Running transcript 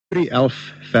Numeri 11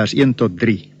 vers 1 tot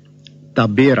 3.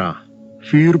 Tabera,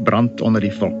 vuur brand onder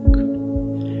die volk.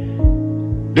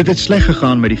 Dit het sleg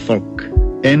gegaan met die volk,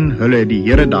 en hulle het die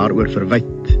Here daaroor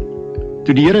verwyd.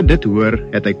 Toe die Here dit hoor,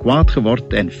 het hy kwaad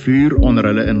geword en vuur onder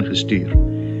hulle ingestuur.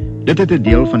 Dit het 'n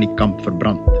deel van die kamp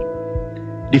verbrand.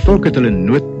 Die volk het hulle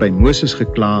nood by Moses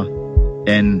gekla,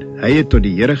 en hy het tot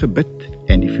die Here gebid,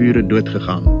 en die vuur het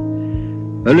doodgegaan.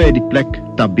 Hulle het die plek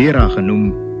Tabera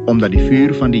genoem, omdat die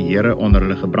vuur van die Here onder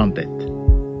hulle gebrand het.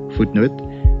 Voetnoot: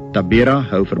 Tabera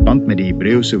hou verband met die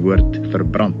Hebreëse woord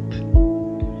verbrand.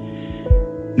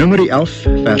 Numeri 11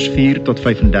 vers 4 tot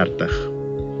 35.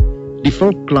 Die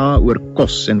volk kla oor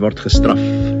kos en word gestraf.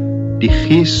 Die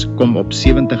gees kom op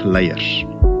 70 leiers.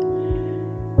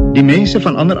 Die mense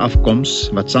van ander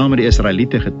afkoms wat saam met die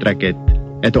Israeliete getrek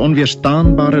het 'n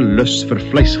onweerstaanbare lus vir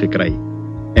vleis gekry.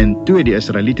 En toe het die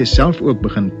Israeliete self ook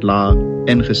begin kla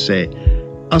en gesê: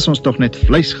 as ons tog net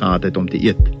vleis gehad het om te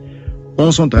eet.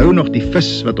 Ons onthou nog die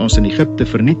vis wat ons in Egipte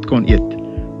verniet kon eet,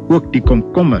 ook die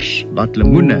komkommers, wat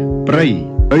lemoene, prei,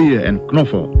 uie en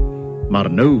knoffel. Maar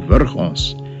nou wurg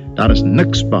ons, daar is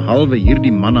niks behalwe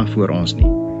hierdie manna voor ons nie.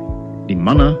 Die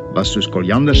manna was soos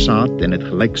koriandersaad en het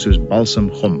gelyk soos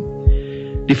balsemgom.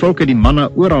 Die volk het die manna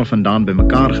oral vandaan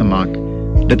bymekaar gemaak,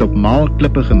 dit op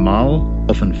maalklippe gemaal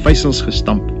of in vysels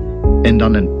gestamp en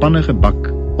dan in panne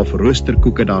gebak of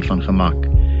roosterkoeke daarvan gemaak.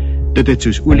 Dit het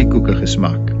soos oliekoeke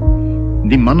gesmaak.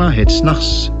 Die manna het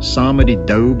snags saam met die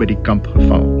dou by die kamp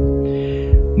geval.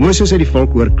 Moses het die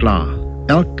volk hoor kla,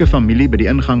 elke familie by die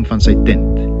ingang van sy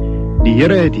tent. Die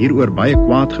Here het hieroor baie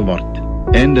kwaad geword,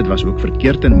 en dit was ook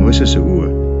verkeerd in Moses se oë.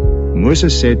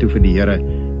 Moses sê toe vir die Here: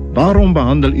 waarom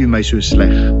behandel u my so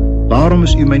sleg? Waarom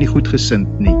is u my nie goedgesind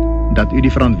nie, dat u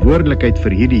die verantwoordelikheid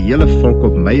vir hierdie hele volk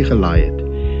op my gelaai het?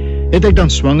 Het ek dan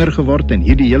swanger geword en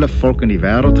hierdie hele volk in die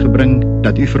wêreld gebring,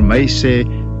 dat u vir my sê,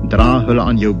 dra hulle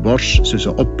aan jou bors soos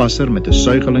 'n oppasser met 'n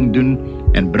suigeling doen,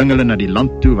 en bring hulle na die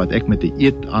land toe wat ek met 'n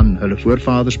eed aan hulle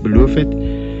voorvaders beloof het?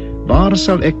 Waar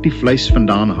sal ek die vleis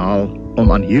vandaan haal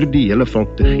om aan hierdie hele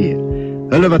volk te gee?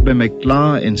 Hulle wat by my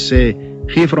kla en sê,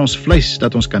 gee vir ons vleis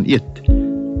dat ons kan eet.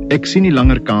 Ek sien nie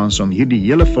langer kans om hierdie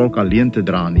hele volk alleen te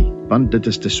dra nie, want dit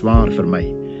is te swaar vir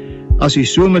my. As u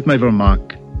so met my wil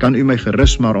maak, kan u my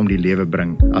gerus maar om die lewe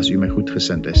bring, as u my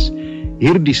goedgesind is.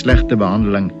 Hierdie slegte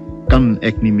behandeling kan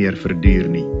ek nie meer verduur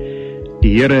nie.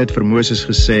 Die Here het vir Moses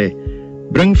gesê: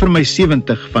 bring vir my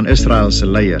 70 van Israel se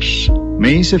leiers,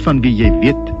 mense van wie jy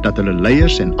weet dat hulle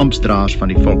leiers en amptdraers van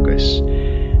die volk is.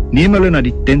 Neem hulle na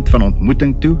die tent van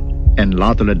ontmoeting toe, en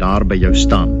laat hulle daar by jou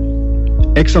staan.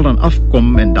 Ek sal dan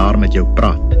afkom en daar met jou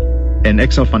praat, en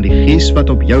ek sal van die gees wat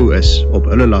op jou is, op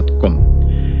hulle laat kom.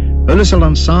 Hulle sal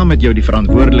dan saam met jou die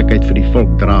verantwoordelikheid vir die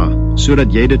volk dra,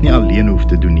 sodat jy dit nie alleen hoef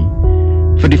te doen nie.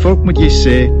 Vir die volk moet jy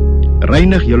sê: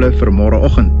 reinig julle vir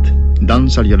môreoggend, dan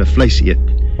sal julle vleis eet.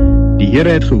 Die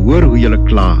Here het gehoor hoe julle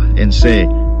kla en sê: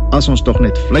 as ons tog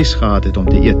net vleis gehad het om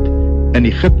te eet, in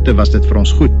Egipte was dit vir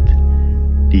ons goed.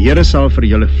 Die Here sal vir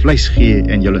julle vleis gee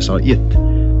en julle sal eet.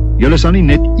 Julle sal nie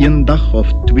net 1 dag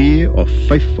of 2 of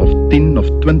 5 of 10 of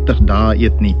 20 dae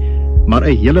eet nie, maar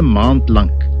 'n hele maand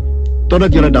lank,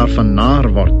 totdat julle daarvan naar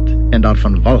word en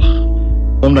daarvan walg,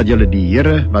 omdat julle die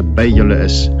Here wat by julle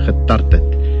is getart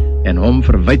het, en hom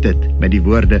verwyd het met die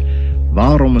woorde: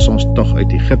 waarom is ons tog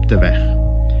uit Egipte weg?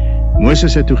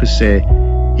 Moses het toe gesê: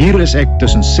 hier is ek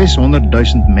tussen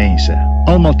 600.000 mense,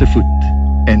 almal te voet,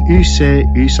 en u sê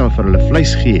u sal vir hulle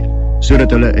vleis gee,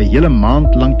 sodat hulle 'n hele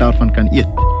maand lank daarvan kan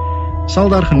eet.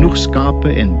 Sal daar genoeg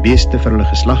skape en beeste vir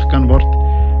hulle geslag kan word?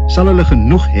 Sal hulle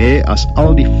genoeg hê as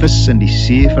al die vis in die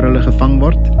see vir hulle gevang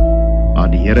word? Maar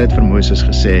die Here het vir Moses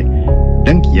gesê: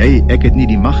 dink jy ek het nie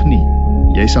die mag nie?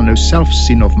 Jy sal nou self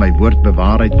sien of my woord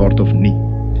bewaarheid word of nie.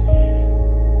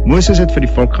 Moses het vir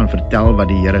die volk gaan vertel wat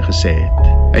die Here gesê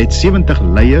het. Hy het 70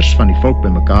 leiers van die volk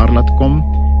bymekaar laat kom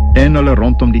en hulle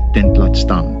rondom die tent laat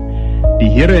staan.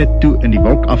 Die Here het toe in die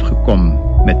wolk afgekom,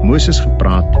 met Moses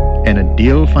gepraat en 'n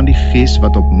deel van die gees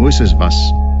wat op Moses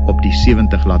was, op die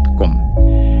 70 laat kom.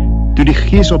 Toe die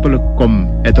gees op hulle kom,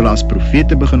 het hulle as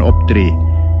profete begin optree,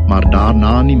 maar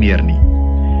daarna nie meer nie.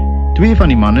 2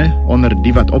 van die manne, onder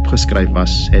die wat opgeskryf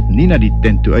was, het nie na die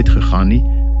tent toe uitgegaan nie,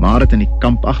 maar het in die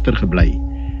kamp agtergebly.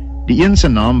 Die een se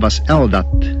naam was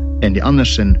Eldad en die ander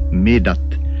se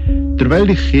Medad. Terwyl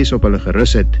die gees op hulle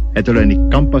gerus het, het hulle in die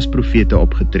kamp as profete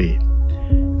opgetree.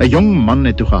 'n Jong man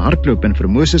het toe gehardloop en vir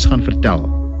Moses gaan vertel: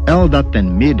 Eldad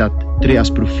en Medad tree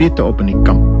as profete op in die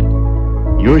kamp.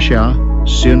 Josia,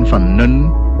 seun van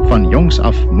Nun, van jongs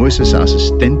af Moses se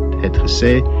assistent, het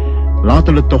gesê: laat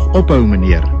hulle tog ophou,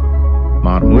 meneer.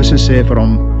 Maar Moses sê vir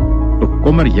hom: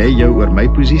 bekommer jy jou oor my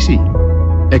posisie?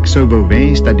 Ek sou wou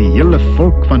wens dat die hele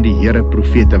volk van die Here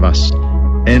profete was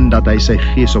en dat hy sy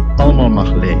gees op almal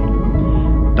mag lê.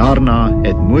 Daarna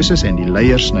het Moses en die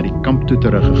leiers na die kamp toe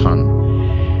teruggegaan.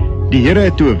 Die Here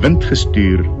het toe 'n wind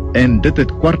gestuur en dit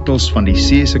het kwartels van die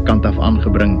see se kant af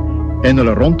aangebring en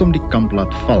hulle rondom die kamp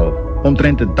laat val,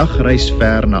 omtrent 'n dagreis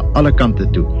ver na alle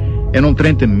kante toe en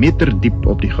omtrent 1 meter diep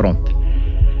op die grond.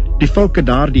 Die volk het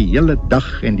daar die hele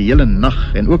dag en die hele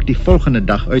nag en ook die volgende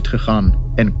dag uitgegaan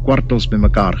en kwartels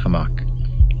bymekaar gemaak.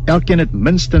 Elkeen het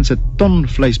minstens 1 ton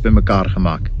vleis bymekaar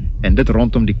gemaak en dit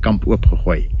rondom die kamp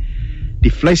oopgegooi.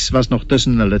 Die vleis was nog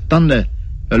tussen hulle tande,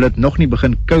 hulle het nog nie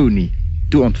begin kou nie,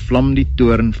 toe ontvlam die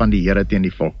toorn van die Here teen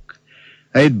die volk.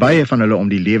 Hy het baie van hulle om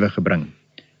die lewe gebring.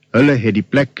 Hulle het die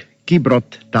plek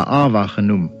Kibrot Ta'ava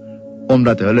genoem,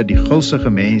 omdat hulle die gulsige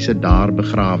mense daar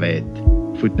begrawe het.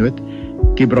 Voetnoot: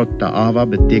 Kibrot Ta'ava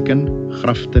beteken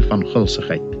grafte van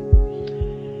gulsigheid.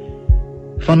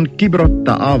 Van Kibrot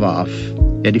Ta'ava af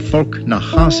het die volk na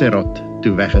Gaserot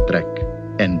toe weggetrek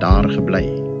en daar gebly.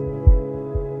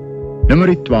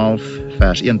 Numeri 12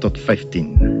 vers 1 tot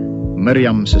 15.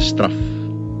 Miriam se straf.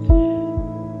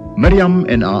 Miriam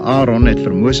en Aaron het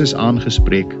vir Moses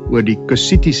aangespreek oor die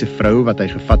Kusitiese vrou wat hy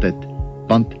gevat het,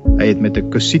 want hy het met 'n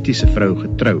Kusitiese vrou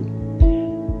getrou.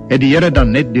 Het die Here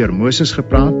dan net deur Moses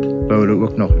gepraat, wou hulle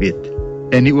ook nog weet,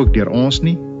 en nie ook deur ons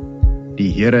nie?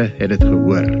 Die Here het dit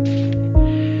gehoor.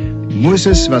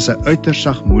 Moses was 'n uiters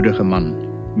sagmoedige man,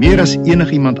 meer as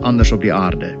enigiemand anders op die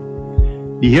aarde.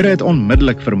 Die Here het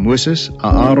onmiddellik vir Moses,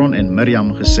 Aaron en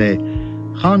Miriam gesê: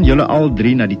 "Gaan julle al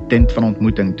 3 na die tent van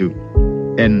ontmoeting toe."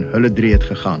 En hulle 3 het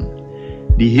gegaan.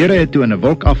 Die Here het toe in 'n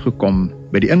wolk afgekom,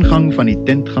 by die ingang van die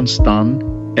tent gaan staan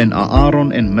en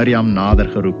Aaron en Miriam nader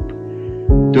geroep.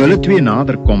 Toe hulle 2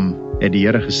 nader kom, het die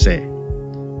Here gesê: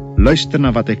 "Luister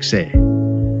na wat ek sê.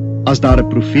 As daar 'n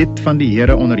profeet van die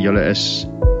Here onder julle is,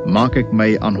 maak ek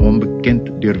my aan hom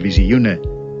bekend deur visioene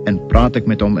en praat ek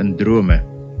met hom in drome.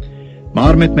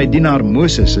 Maar met my dienaar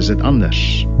Moses is dit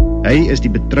anders. Hy is die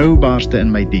betroubaarste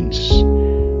in my diens.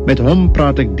 Met hom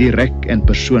praat ek direk en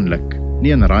persoonlik,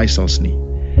 nie in raaisels nie.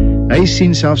 Hy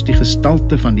sien selfs die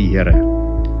gestalte van die Here.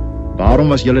 Waarom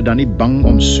was julle dan nie bang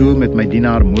om so met my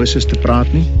dienaar Moses te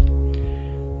praat nie?"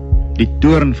 Die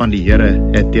toorn van die Here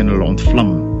het teen hulle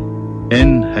ontvlam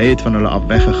en hy het van hulle af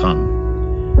weggegaan.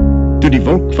 Toe die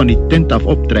wolk van die tent af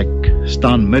optrek,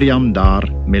 staan Miriam daar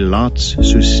melaats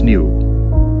soos sneeu.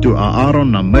 Toe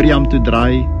Aaron na Miriam toe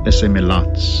draai, is sy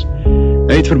melaats.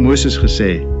 Hy het vir Moses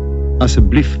gesê: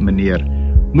 "Asseblief meneer,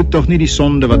 moet tog nie die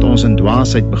sonde wat ons in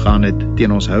dwaasheid begaan het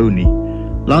teen ons hou nie.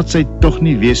 Laat sy tog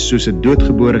nie wees soos 'n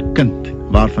doodgebore kind,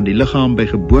 waarvan die liggaam by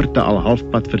geboorte al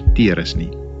halfpad verteer is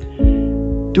nie."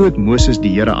 Toe het Moses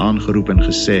die Here aangeroep en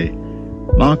gesê: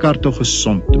 "Maak haar tog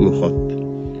gesond, o God."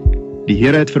 Die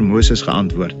Here het vir Moses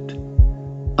geantwoord: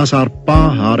 "As haar pa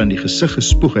haar in die gesig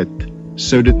gespoeg het,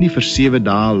 sou dit nie vir 7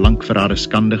 dae lank vir haar 'n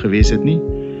skande gewees het nie?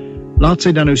 Laat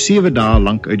sy dan nou 7 dae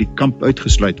lank uit die kamp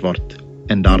uitgesluit word,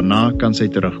 en daarna kan sy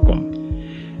terugkom."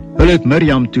 Hulle het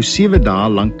Miriam toe 7 dae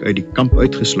lank uit die kamp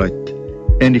uitgesluit,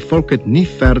 en die volk het nie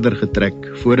verder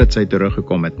getrek voordat sy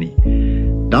teruggekom het nie.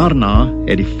 Daarna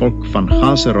het die volk van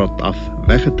Gaserot af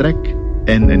weggetrek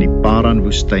en in die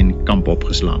Paran-woestyn kamp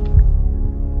opgeslaan.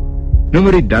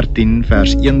 Numeri 13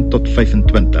 vers 1 tot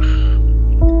 25.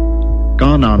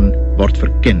 Kanaan word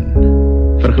verken.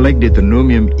 Vergelyk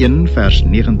Deuteronomium 1 vers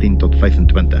 19 tot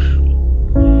 25.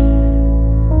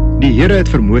 Die Here het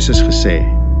vir Moses gesê: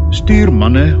 "Stuur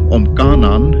manne om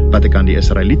Kanaan, wat ek aan die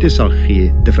Israeliete sal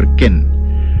gee, te verken.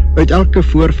 Uit elke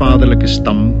voorvaderlike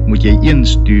stam moet jy een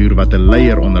stuur wat 'n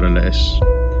leier onder hulle is."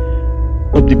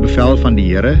 Op die bevel van die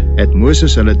Here het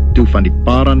Moses hulle toe van die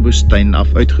Paran-woestyn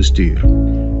af uitgestuur.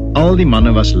 Al die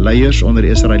manne was leiers onder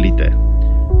die Israeliete.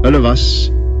 Hulle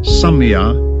was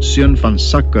Samua, seun van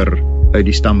Sakur, uit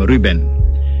die stam Ruben;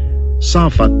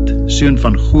 Safat, seun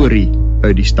van Gori,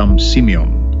 uit die stam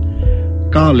Simeon;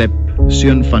 Caleb,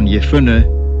 seun van Jefune,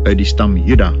 uit die stam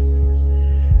Juda;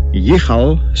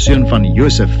 Jegal, seun van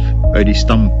Josef, uit die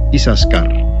stam Isaskar;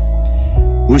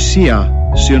 Hosea,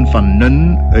 seun van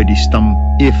Nun, uit die stam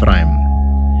Efraim;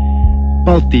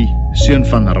 Palti, seun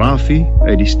van Rafi,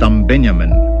 uit die stam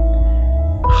Benjamin;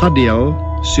 Gadiel,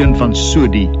 seun van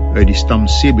Sodi, uit die stam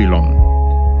Sebulon;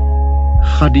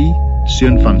 Gadi,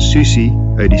 seun van Susi,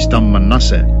 uit die stam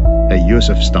Manasse, 'n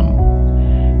Josef stam;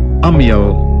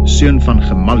 Amiel, seun van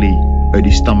Gemali, uit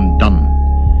die stam Dan;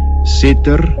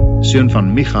 Seter, seun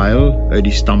van Michael, uit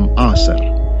die stam Aser;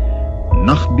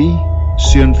 Nagbi,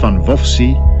 seun van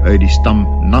Wofsi, uit die stam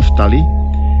Naftali;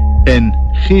 en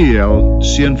Geuel,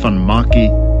 seun van Maki,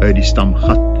 uit die stam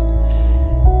Gad.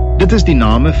 Dit is die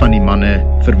name van die manne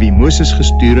vir wie Moses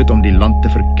gestuur het om die land te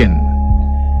verken.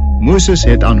 Moses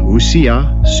het aan Hosea,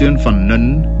 seun van Nun,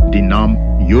 die naam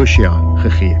Josua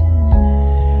gegee.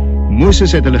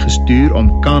 Moses het hulle gestuur om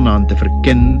Kanaan te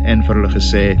verken en vir hulle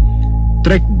gesê,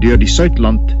 trek deur die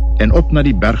Suidland en op na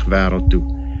die bergwêreld toe.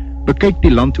 Bekyk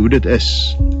die land hoe dit is,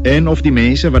 en of die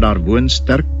mense wat daar woon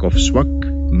sterk of swak,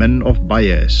 min of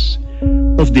baie is,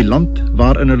 of die land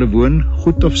waarin hulle woon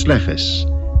goed of sleg is,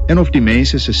 en of die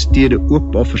mense se stede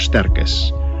oop of versterk is,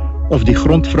 of die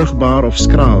grond vrugbaar of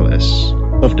skraal is,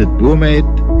 of dit bome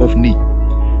het of nie.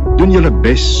 Doen julle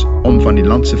bes om van die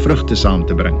land se vrugte saam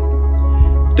te bring.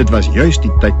 Dit was juist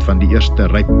die tyd van die eerste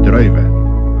ryp druiwe.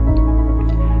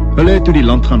 Hulle het toe die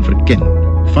land gaan verken,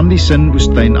 van die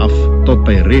Sin-woestyn af tot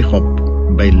by Rehob,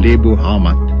 by Lebo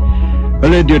Hamat.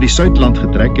 Hulle het deur die Suidland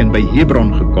getrek en by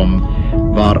Hebron gekom,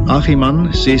 waar Achiman,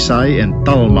 Sesai en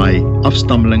Talmai,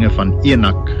 afstammelinge van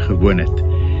Enak, gewoon het.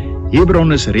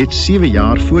 Hebron is reeds 7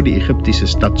 jaar voor die Egiptiese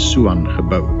stad Soan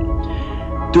gebou.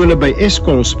 Toe hulle by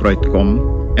Eskol-spruit kom,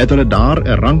 het hulle daar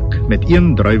 'n rank met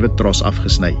 1 druiwetros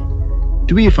afgesny.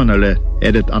 2 van hulle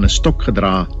het dit aan 'n stok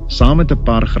gedra, saam met 'n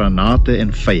paar granate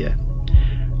en vye.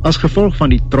 As gevolg van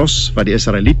die tros wat die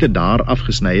Israeliete daar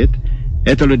afgesny het,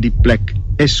 het hulle die plek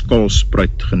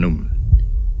Eskol-spruit genoem.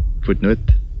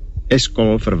 Voetnoot: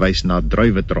 Eskol verwys na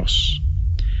druiwetros.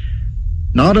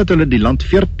 Nadat hulle die land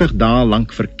 40 dae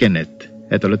lank verken het,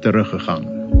 het hulle teruggegaan.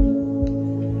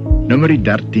 Numeri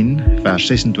 13, vers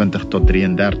 26 tot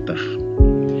 33.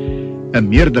 'n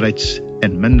meerderheids-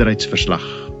 en minderheidsverslag.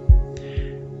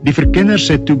 Die verkenners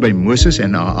het toe by Moses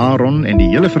en Aaron en die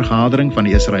hele vergadering van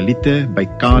die Israeliete by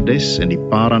Kades in die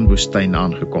Paran-woestyn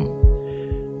aangekom.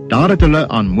 Daar het hulle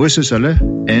aan Moses hulle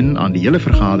en aan die hele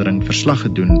vergadering verslag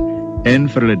gedoen en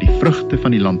vir hulle die vrugte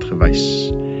van die land gewys.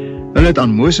 Hulle het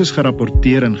aan Moses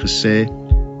gerapporteer en gesê,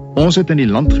 ons het in die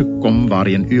land gekom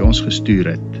waarheen u ons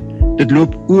gestuur het. Dit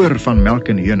loop oor van melk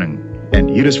en honing,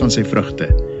 en hier is van sy vrugte.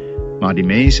 Maar die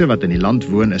mense wat in die land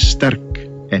woon is sterk,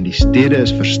 en die stede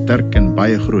is versterk en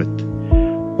baie groot.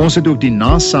 Ons het ook die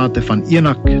nasate van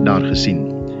Enak daar gesien.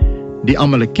 Die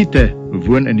Amalekiete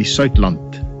woon in die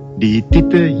Suidland, die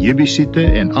Hittiete, Jebusiete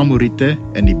en Amoriete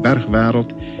in die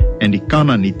bergwêreld en die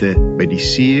Kanaaniete by die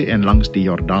see en langs die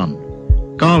Jordaan.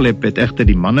 Kaleb het egter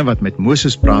die manne wat met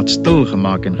Moses praat stil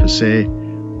gemaak en gesê,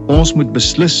 ons moet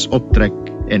beslis optrek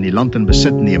en die land in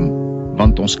besit neem,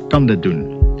 want ons kan dit doen.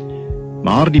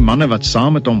 Maar die manne wat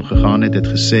saam met hom gegaan het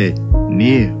gesê,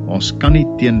 nee, ons kan nie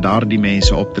teen daardie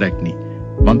mense optrek nie,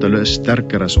 want hulle is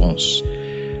sterker as ons.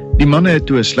 Die manne het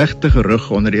toe 'n slegte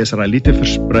gerug onder die Israeliete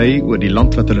versprei oor die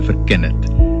land wat hulle verken het.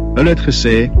 Hulle het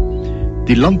gesê,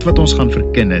 die land wat ons gaan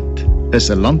verken het, is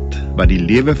 'n land wat die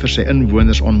lewe vir sy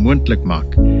inwoners onmoontlik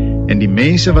maak, en die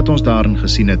mense wat ons daarin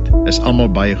gesien het, is almal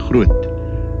baie groot.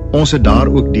 Ons het daar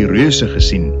ook die reuse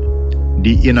gesien,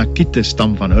 die Enakiete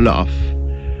stam van hulle af.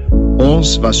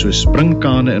 Ons was so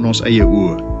springkane in ons eie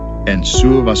oë, en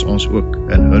so was ons ook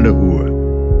in hulle oë.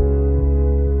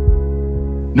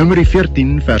 Numeri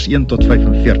 14 vers 1 tot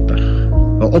 45,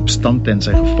 'n opstand en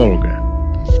sy gevolge.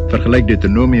 Vergelyk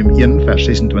Deuteronomium 1 vers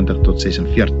 26 tot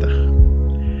 46.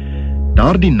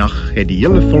 Daardie nag het die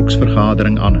hele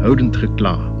volksvergadering aanhoudend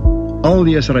gekla. Al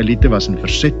die Israeliete was in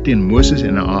verset teen Moses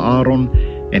en Aaron,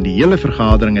 en die hele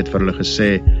vergadering het vir hulle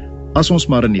gesê, as ons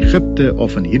maar in Egipte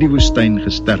of in hierdie woestyn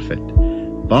gesterf het,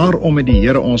 waarom het die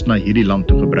Here ons na hierdie land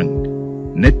toe gebring?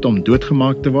 Net om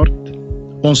doodgemaak te word?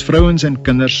 Ons vrouens en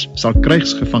kinders sal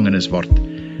krygsgevangenes word.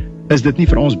 Is dit nie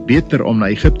vir ons beter om na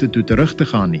Egipte toe terug te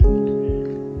gaan nie?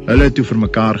 Hulle het toe vir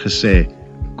mekaar gesê,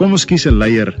 kom ons kies 'n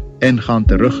leier en gaan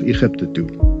terug Egipte toe.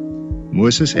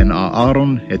 Moses en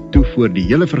Aaron het toe voor die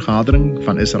hele vergadering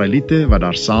van Israeliete wat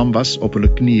daar saam was op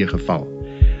hulle knieë geval.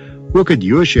 Ook het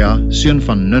Josua, seun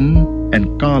van Nun, en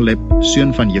Kaleb,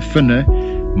 seun van Jefunne,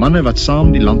 manne wat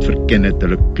saam die land verken het,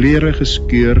 hulle klere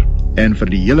geskeur en vir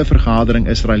die hele vergadering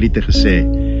Israeliete gesê,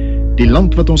 die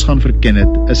land wat ons gaan verken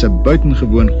het, is 'n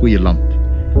buitengewoon goeie land.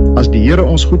 As die Here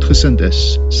ons goedgesind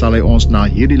is, sal hy ons na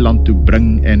hierdie land toe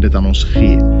bring en dit aan ons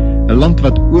gee, 'n land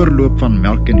wat oorloop van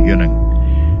melk en honing.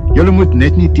 Julle moet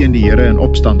net nie teen die Here in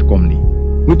opstand kom nie.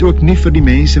 Moet ook nie vir die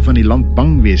mense van die land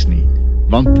bang wees nie,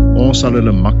 want ons sal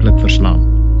hulle maklik verslaan.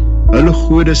 Hulle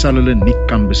gode sal hulle nie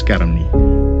kan beskerm nie.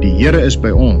 Die Here is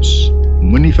by ons,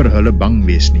 moenie vir hulle bang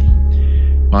wees nie.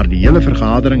 Maar die hele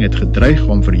vergadering het gedreig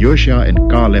om vir Josua en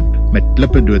Kaleb met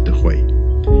klippe dood te gooi.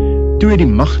 Toe het die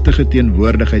magtige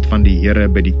teenwoordigheid van die Here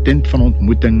by die tent van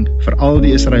ontmoeting vir al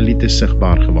die Israeliete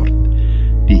sigbaar geword.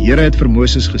 Die Here het vir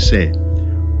Moses gesê,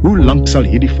 hoe lank sal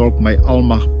hierdie volk my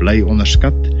almag bly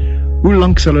onderskat? Hoe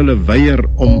lank sal hulle weier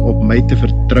om op my te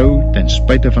vertrou, ten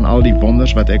spyte van al die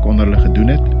wonders wat ek onder hulle gedoen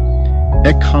het?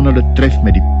 Ek gaan hulle tref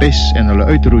met die pes en hulle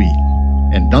uitroei,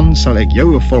 en dan sal ek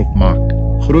jou 'n volk maak,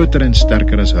 groter en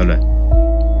sterker as hulle.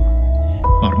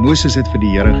 Maar Moses het vir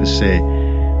die Here gesê,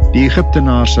 die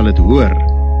Egiptenaars sal dit hoor,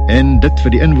 en dit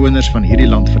vir die inwoners van hierdie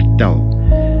land vertel.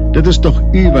 Dit is tog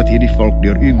u wat hierdie volk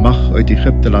deur u mag uit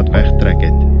Egipte laat wegtrek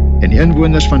het, en die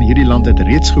inwoners van hierdie land het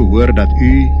reeds gehoor dat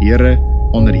u, Here,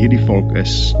 onder hierdie volk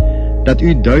is, dat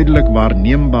u duidelik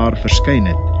waarneembaar verskyn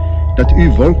het, dat u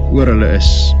wolk oor hulle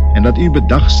is, en dat u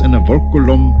bedags in 'n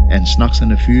wolkkolom en snags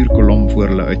in 'n vuurkolom voor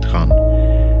hulle uitgaan.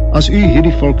 As u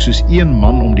hierdie volk soos een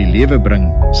man om die lewe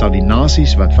bring, sal die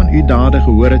nasies wat van u dade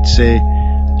gehoor het sê,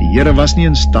 die Here was nie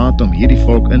in staat om hierdie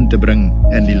volk in te bring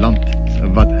in die land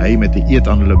wat hy met 'n eed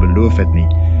aan hulle beloof het nie.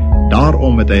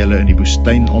 Daarom het hy hulle in die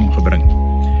woestyn omgebring.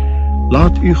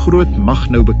 Laat u groot mag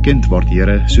nou bekend word,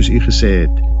 Here, soos u gesê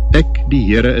het. Ek, die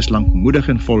Here, is lankmoedig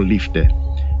en vol liefde.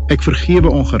 Ek vergewe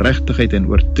ongeregtigheid en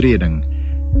oortreding,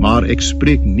 maar ek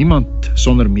spreek niemand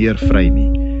sonder meer vry nie.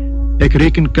 Ek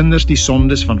reken kinders die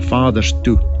sondes van vaders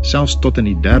toe, selfs tot in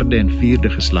die 3de en 4de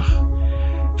geslag.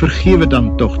 Vergewe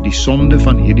dan tog die sonde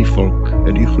van hierdie volk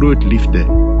in u groot liefde,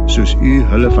 soos u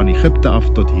hulle van Egipte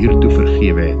af tot hiertoe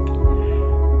vergewe het.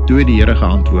 Toe het die Here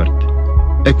geantwoord,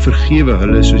 ek vergewe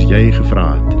hulle soos jy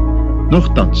gevra het.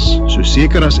 Nogtans, so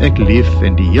seker as ek leef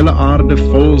en die hele aarde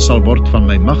vol sal word van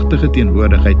my magtige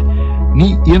teenwoordigheid,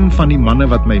 nie een van die manne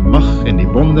wat my mag en die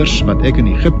wonders wat ek in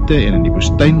Egipte en in die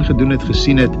woestyn gedoen het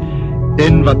gesien het,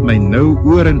 en wat my nou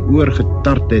oor en oor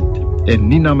getart het, en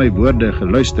nie na my woorde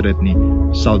geluister het nie,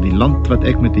 sal die land wat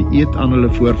ek met 'n eed aan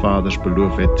hulle voorvaders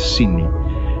beloof het, sien nie.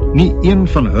 Nie een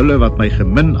van hulle wat my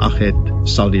geminag het,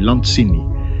 sal die land sien nie.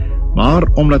 Maar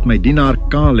omdat my dienaar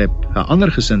Kaleb 'n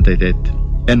ander gesindheid het,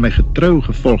 en my getrou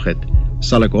gevolg het,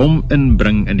 sal ek hom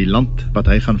inbring in die land wat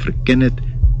hy gaan verken het,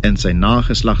 en sy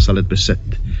nageslag sal dit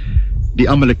besit. Die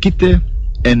Amalekiete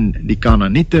en die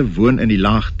Kanaaniete woon in die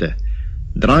laagte.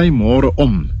 Draai môre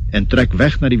om en trek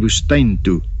weg na die woestyn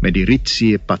toe met die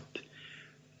Rietsee pad.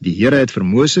 Die Here het vir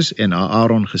Moses en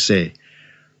Aaron gesê,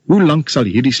 hoe lank sal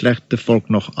hierdie slegte volk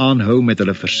nog aanhou met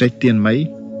hulle verzet teen my?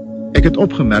 Ek het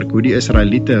opgemerk hoe die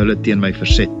Israeliete hulle teen my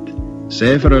verzet.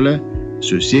 Sê vir hulle,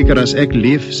 so seker as ek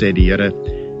leef, sê die Here,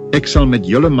 ek sal met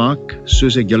julle maak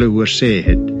soos ek julle hoor sê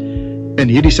het. In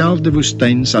hierdie selfde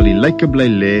woestyn sal die lyke bly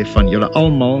lê van julle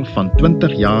almal van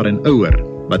 20 jaar en ouer,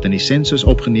 wat in die sensus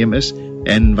opgeneem is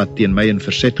en wat teen my in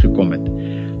verzet gekom het.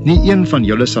 Nie een van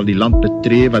julle sal die land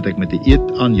betree wat ek met 'n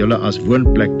eed aan julle as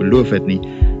woonplek beloof het nie,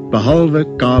 behalwe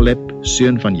Kaleb,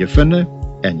 seun van Jefune,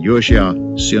 en Josia,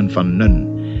 seun van Nun.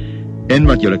 En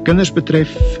wat julle kinders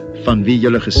betref, van wie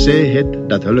julle gesê het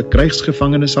dat hulle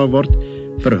krygsgevangenes sal word,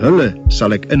 vir hulle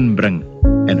sal ek inbring,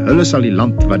 en hulle sal die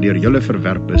land wat deur julle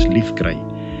verwerp is liefkry.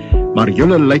 Maar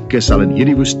julle lyke sal in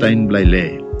hierdie woestyn bly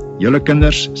lê. Julle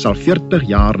kinders sal 40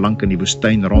 jaar lank in die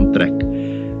woestyn rondtrek.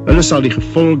 Hulle sal die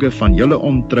gevolge van julle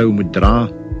ontrou moet dra,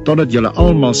 totdat julle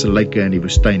almal se lyke in die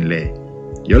woestyn lê.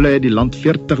 Julle het die land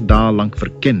 40 dae lank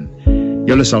verken.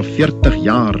 Julle sal 40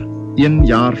 jaar, 1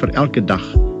 jaar vir elke dag,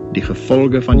 die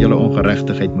gevolge van julle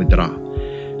ongeregtigheid moet dra.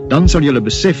 Dan sal julle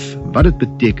besef wat dit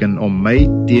beteken om my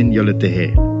teen julle te hê.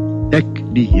 Ek,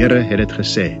 die Here, het dit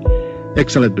gesê. Ek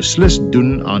sal dit beslis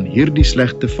doen aan hierdie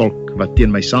slegte volk wat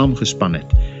teen my saamgespan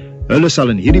het. Hulle sal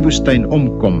in hierdie woestyn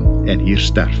omkom en hier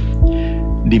sterf.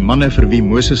 Die manne vir wie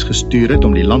Moses gestuur het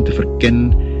om die land te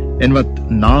verken, en wat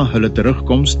na hulle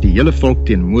terugkoms die hele volk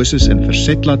teen Moses in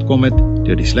verzet laat kom het,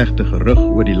 deur die slegte gerug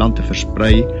oor die land te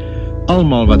versprei,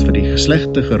 almal wat vir die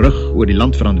slegte gerug oor die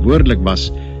land verantwoordelik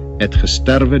was, het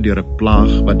gesterwe deur 'n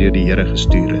plaag wat deur die Here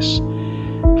gestuur is.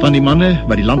 Van die manne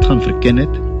wat die land gaan verken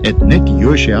het net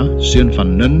Josia, seun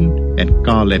van Nun, en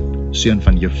Kaleb, seun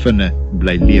van Jefune,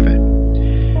 bly lewe.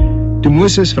 Toe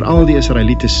Moses vir al die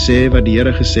Israeliete sê wat die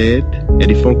Here gesê het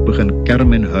die volk begin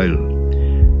kerm en huil.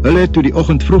 Hulle het toe die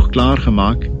oggend vroeg klaar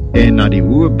gemaak en na die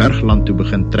hoë bergland toe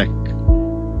begin trek.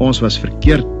 Ons was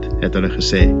verkeerd, het hulle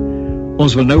gesê.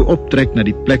 Ons wil nou optrek na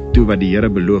die plek toe wat die Here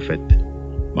beloof het.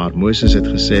 Maar Moses het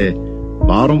gesê,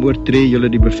 waarom oortree julle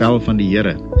die bevel van die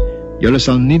Here? Julle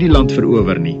sal nie die land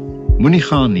verower nie. Moenie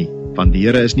gaan nie, want die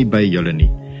Here is nie by julle nie.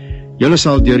 Julle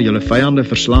sal deur julle vyande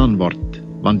verslaan word,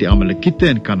 want die Amalekiete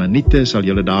en Kanaaniete sal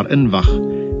julle daar inwag,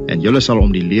 en julle sal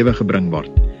om die lewe gebring word.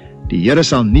 Die Here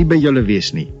sal nie by julle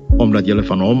wees nie, omdat julle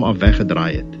van hom af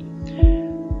weggedraai het.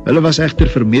 Hulle was egter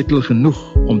vermetel genoeg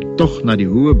om tog na die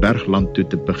hoë bergland toe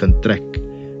te begin trek.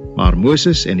 Maar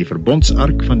Moses en die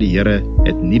verbondsark van die Here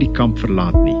het nie die kamp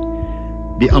verlaat nie.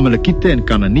 Die Amalekiete en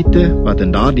Kanaaniete wat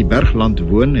in daardie bergland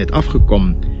woon, het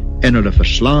afgekom en hulle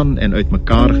verslaan en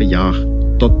uitmekaar gejaag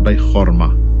tot by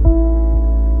Gorma.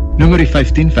 Numeri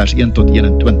 15 vers 1 tot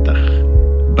 21.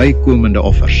 Bykomende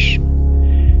offers.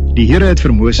 Die Here het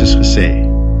vir Moses gesê,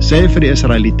 sê vir die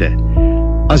Israeliete,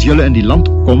 as julle in die land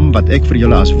kom wat ek vir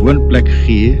julle as woonplek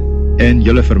gee, en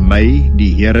julle vir my,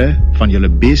 die Here, van julle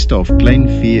beeste of klein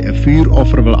vee 'n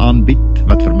vuuroffer wil aanbied,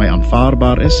 wat vir my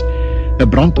aanvaarbaar is, 'n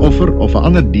brandoffer of 'n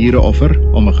ander diereoffer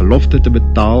om 'n gelofte te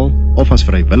betaal, of as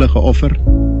vrywillige offer,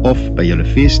 of by julle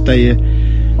feestydde,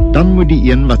 dan moet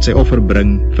die een wat sy offer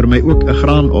bring, vir my ook 'n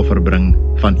graanoffer bring,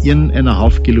 van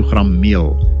 1,5 kilogram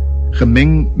meel,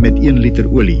 gemeng met 1 liter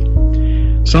olie.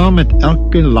 Saam met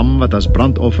elke lam wat as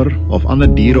brandoffer of ander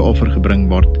diereoffer gebring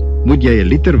word, moet jy 1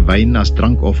 liter wyn as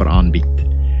drankoffer aanbied.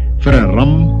 Vir 'n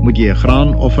ram moet jy 'n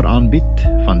graanoffer aanbied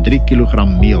van 3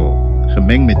 kilogram meel,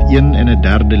 gemeng met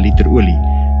 1,1 liter olie,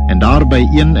 en daarby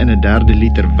 1,1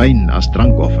 liter wyn as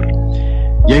drankoffer.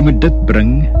 Jy moet dit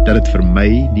bring, dat dit vir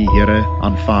my, die Here,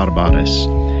 aanvaarbaar is.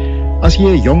 As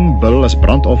jy 'n jong bul as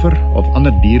brandoffer of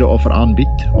ander diereoffer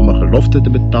aanbied, om 'n gelofte te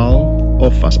betaal,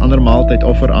 of as ander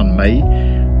maaltydoffer aan my,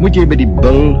 moet jy by die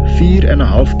bul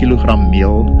 4,5 kilogram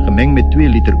meel, gemeng met 2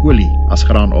 liter olie, as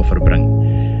graanoffer bring.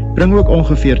 Bring ook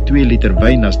ongeveer 2 liter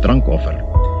wyn as drankoffer.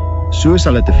 So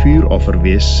sal dit 'n vuuroffer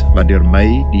wees, wat deur my,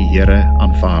 die Here,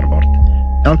 aanvaar word.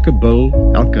 Elke bul,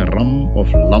 elke ram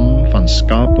of lam van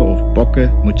skape of bokke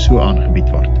moet so aangebied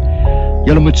word.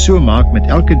 Julle moet so maak met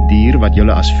elke dier wat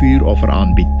julle as vuuroffer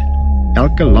aanbied.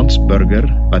 Elke landsburger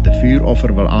wat 'n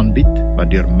vuuroffer wil aanbied, wat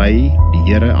deur my, die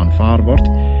Here, aanvaar word,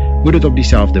 moet dit op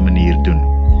dieselfde manier doen.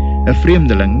 'n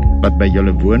vreemdeling wat by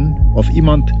julle woon, of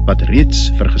iemand wat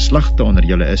reeds vir geslagte onder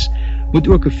julle is, moet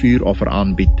ook 'n vuuroffer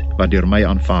aanbied, wat deur my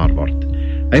aanvaar word.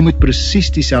 Hy moet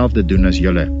presies dieselfde doen as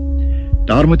julle.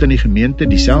 Daar moet in die gemeente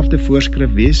dieselfde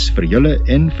voorskrif wees vir julle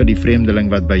en vir die vreemdeling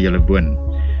wat by julle woon.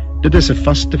 Dit is 'n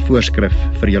vaste voorskrif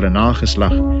vir julle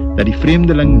nageslag, dat die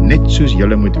vreemdeling net soos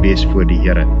julle moet wees voor die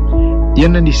Here.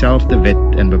 Een en dieselfde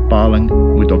wet en bepaling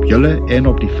moet op julle en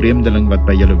op die vreemdeling wat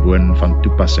by julle woon van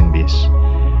toepassing wees.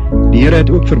 Die Here het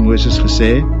ook vir Moses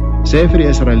gesê, sê vir die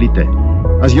Israeliete,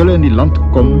 as julle in die land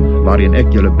kom waarin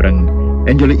ek julle bring,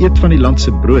 en julle eet van die land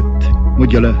se brood,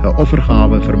 moet julle 'n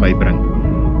offergawe vir my bring.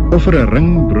 Offer 'n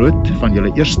ring brood van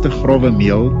julle eerste grove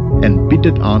meel en bied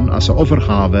dit aan as 'n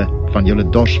offergawe van julle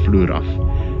dorsvloer af.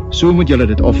 So moet julle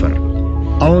dit offer.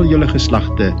 Al julle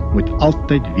geslagte moet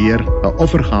altyd weer 'n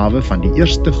offergawe van die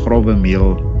eerste grove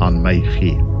meel aan my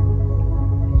gee.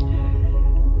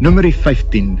 Numeri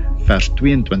 15 vers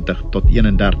 22 tot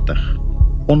 31.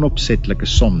 Onopsetlike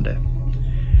sonde.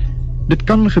 Dit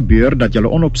kan gebeur dat julle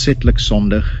onopsetlik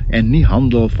sondig en nie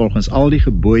handel volgens al die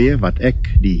gebooie wat ek,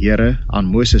 die Here, aan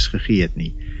Moses gegee het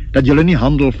nie. Dat julle nie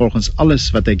handel volgens alles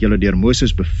wat ek julle deur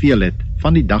Moses beveel het,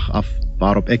 van die dag af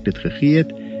waarop ek dit gegee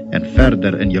het, en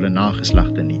verder in julle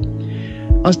nageslagte nie.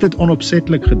 As dit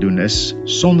onopsetlik gedoen is,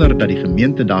 sonder dat die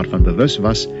gemeente daarvan bewus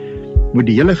was, moet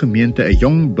die hele gemeente 'n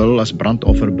jong bul as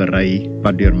brandoffer berei,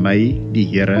 wat deur my, die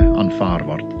Here, aanvaar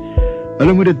word.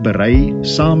 Hulle moet dit berei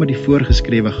saam met die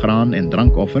voorgeskrewe graan en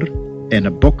drankoffer en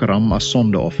 'n bokram as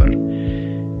sondeoffer.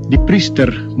 Die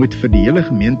priester moet vir die hele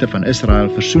gemeente van Israel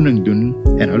versoening doen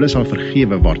en hulle sal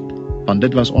vergewe word, want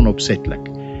dit was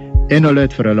onopsetlik. En hulle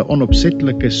het vir hulle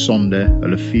onopsetlike sonde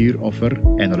hulle vuuroffer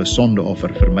en hulle sondeoffer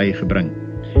vir my gebring.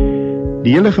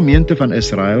 Die hele gemeente van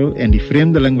Israel en die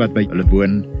vreemdeling wat by hulle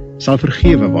woon, sal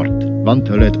vergewe word, want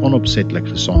hulle het onopsetlik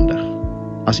gesondig.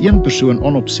 As een persoon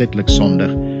onopsetlik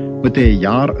sondig, moet hy 'n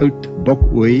jaar oud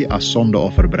bokooi as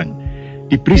sondeoffer bring.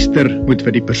 Die priester moet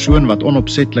vir die persoon wat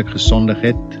onopsetlik gesondig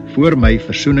het, voor my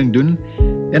versoening doen,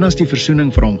 en as die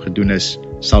versoening vir hom gedoen is,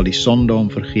 sal die sonde hom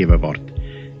vergewe word.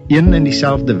 Een en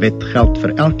dieselfde wet geld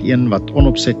vir elkeen wat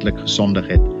onopsetlik gesondig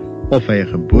het, of hy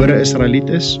 'n gebore Israeliet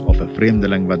is, of 'n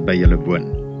vreemdeling wat by julle woon.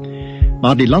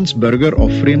 Maar die landsburger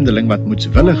of vreemdeling wat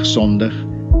moetswillig sondig,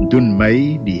 doen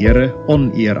my, die Here,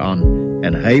 oneer aan,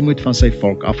 en hy moet van sy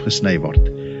volk afgesny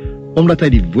word. Omdat hy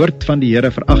die woord van die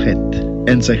Here verag het,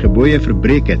 en sy gebooie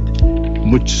verbreek het,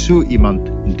 moet so iemand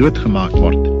doodgemaak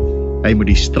word. Hy moet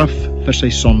die straf vir sy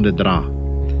sonde dra.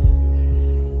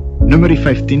 Numeri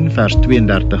 15 vers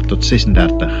 32 tot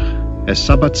 36. 'n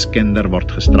Sabbatskender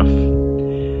word gestraf.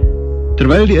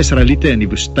 Terwyl die Israeliete in die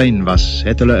woestyn was,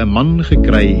 het hulle 'n man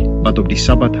gekry wat op die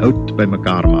Sabbat hout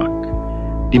bymekaar maak.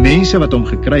 Die mense wat hom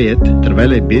gekry het,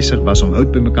 terwyl hy besig was om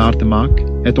hout bymekaar te maak,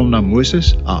 het hom na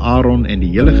Moses, Aaron en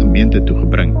die hele gemeente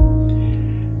toegebring.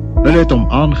 Hulle het hom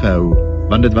aangehou,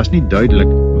 want dit was nie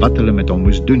duidelik wat hulle met hom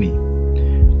moes doen nie.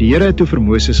 Die Here het toe vir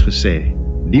Moses gesê,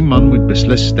 die man moet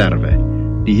beslis sterwe.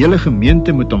 Die hele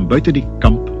gemeente moet hom buite die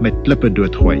kamp met klippe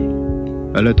doodgooi.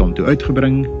 Hulle het hom toe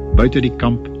uitgebring, buite die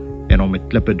kamp, en hom met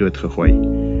klippe doodgegooi.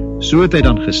 So het hy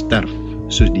dan gesterf,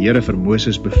 soos die Here vir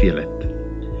Moses beveel het.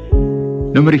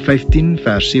 Numeri 15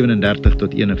 vers 37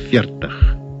 tot 41,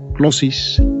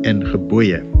 klossies en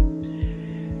gebooie.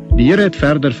 Die Here het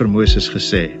verder vir Moses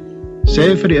gesê,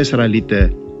 sê vir die Israeliete,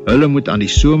 hulle moet aan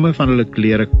die some van hulle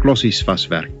klere klossies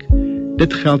vaswerk.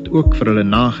 Dit geld ook vir hulle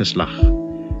nageslag.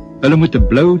 Hulle moet 'n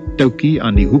blou toukie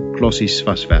aan die hoekklossies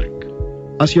vaswerk.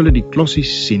 As julle die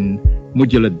klossies sien,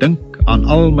 moet julle dink aan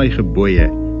al my gebooie,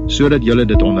 sodat julle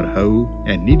dit onderhou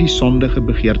en nie die sondige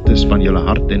begeertes van julle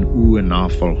hart en oë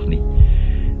navolg nie.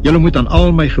 Julle moet aan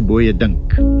al my gebooie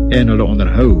dink en hulle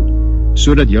onderhou,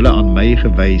 sodat julle aan my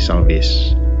gewy sal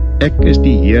wees. Ek is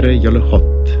die Here julle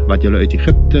God, wat julle uit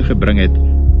Egipte gebring het,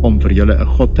 om vir julle 'n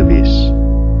God te wees.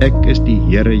 Ek is die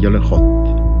Here julle God.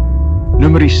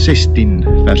 Numeri 16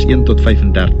 vers 1 tot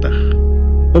 35.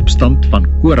 Opstand van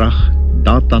Korag,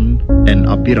 Datan en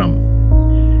Abiram.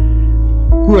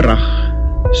 Korag,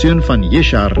 seun van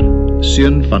Jeshar,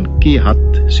 seun van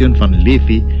Kehat, seun van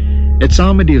Levi, het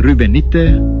saam met die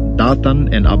Rubeniete, Datan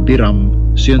en Abiram,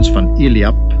 seuns van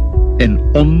Eliab, en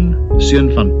On,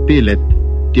 seun van Pelet,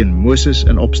 teen Moses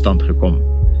in opstand gekom.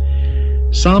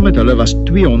 Saam met hulle was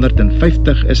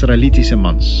 250 Israelitiese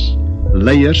mans,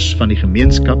 leiers van die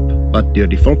gemeenskap wat deur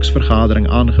die volksvergadering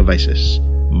aangewys is,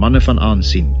 manne van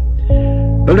aansien.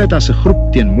 Hulle het as 'n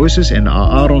groep teen Moses en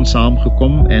Aaron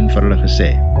saamgekom en vir hulle gesê,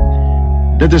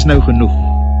 dit is nou genoeg,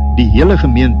 die hele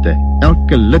gemeente,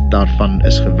 elke lid daarvan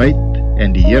is gewyd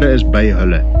en die Here is by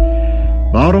hulle.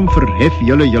 Waarom verhef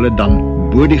julle dan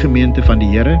bo die gemeente van die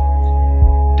Here?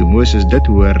 Toe Moses dit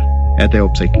hoor, het hy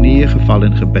op sy knieë geval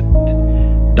en gebid.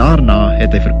 Daarna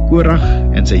het hy vir Korag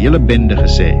en sy hele bende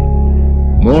gesê,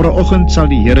 môreoggend sal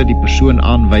die Here die persoon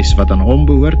aanwys wat aan hom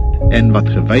behoort en wat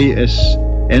gewy is,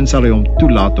 en sal hy hom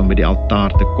toelaat om by die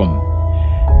altaar te kom.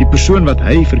 Die persoon wat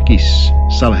hy verkies,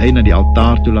 sal hy na die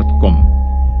altaar toe laat kom.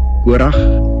 Korag,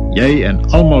 jy en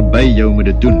almal by jou moet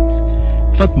dit doen.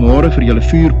 Vat môre vir julle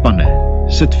vuurpanne,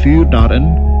 sit vuur daarin,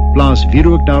 plaas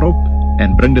wierook daarop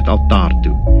en bring dit altaar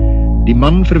toe. Die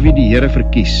man vir wie die Here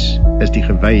verkies, is die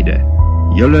gewyde.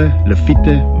 Julle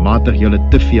Lewiete matig julle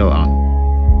te veel aan.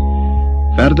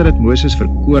 Verder het Moses vir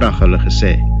Korag hulle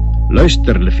gesê,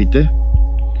 luister Lewiete,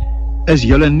 is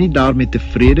julle nie daarmee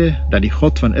tevrede dat die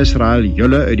God van Israel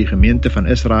julle uit die gemeente van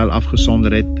Israel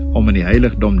afgesonder het om in die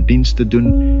heiligdom diens te doen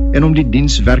en om die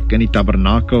dienswerk in die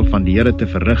tabernakel van die Here te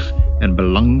verrig in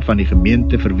belang van die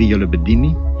gemeente vir wie julle bedien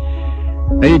nie?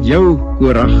 Hy het jou,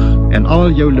 Korag, en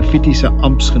al jou Levitiese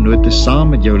amptsgenote saam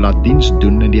met jou laat diens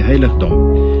doen in die heiligdom.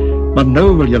 Maar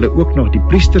nou wil julle ook nog die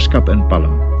priesterskap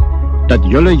inpalm. Dat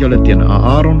julle teen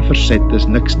Aaron verset is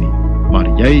niks nie, maar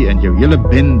jy en jou hele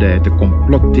bende het 'n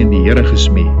komplot teen die Here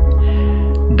gesmee.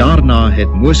 Daarna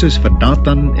het Moses vir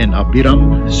Datan en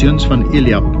Abiram, seuns van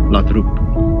Eliab, laat roep.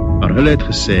 Maar hulle het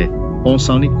gesê, ons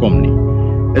sal nie kom nie.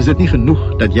 Is dit nie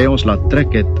genoeg dat jy ons laat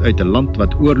trek het uit 'n land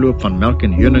wat oorloop van melk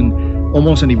en honing, om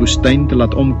ons in die woestyn te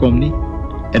laat omkom nie?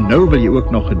 En nou wil jy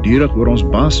ook nog gedurig oor ons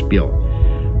baas speel.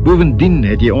 Bovendien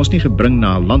het jy ons nie gebring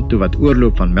na 'n land toe wat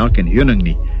oorloop van melk en honing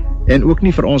nie, en ook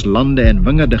nie vir ons lande en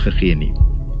wingerde gegee nie.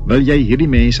 Wil jy hierdie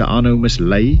mense aanhou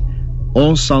mislei?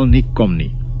 Ons sal nie kom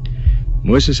nie.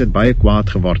 Moses het baie kwaad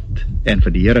geword en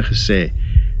vir die Here gesê,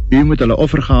 u moet hulle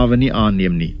offergawe nie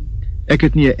aanneem nie. Ek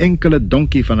het nie 'n enkele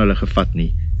donkie van hulle gevat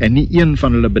nie, en nie een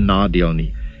van hulle benadeel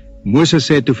nie.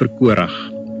 Moses sê toe vir Korag,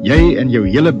 jy en jou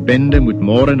hele bende moet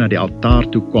môre na die altaar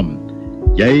toe kom,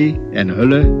 jy en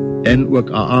hulle en ook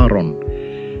Aaron.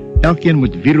 Elkeen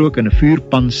moet wierook in 'n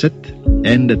vuurpan sit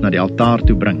en dit na die altaar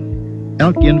toe bring.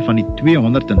 Elkeen van die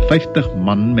 250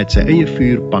 man met sy eie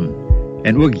vuurpan,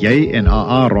 en ook jy en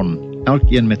Aaron,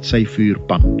 elkeen met sy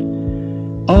vuurpan.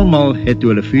 Almal het toe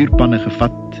hulle vuurpanne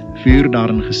gevat, vuur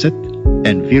daarin gesit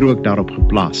en wierook daarop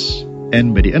geplaas,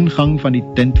 en by die ingang van die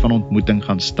tent van ontmoeting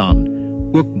gaan staan,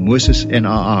 ook Moses en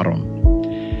Aaron.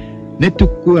 Net toe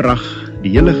Korag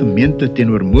die hele gemeente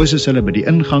teenoor Moses hulle by die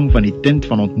ingang van die tent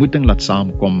van ontmoeting laat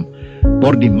saamkom,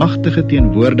 word die magtige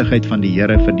teenwoordigheid van die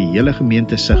Here vir die hele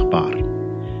gemeente sigbaar.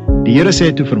 Die Here sê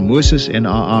toe vir Moses en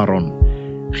Aaron,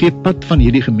 gee pad van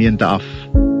hierdie gemeente af,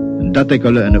 dat ek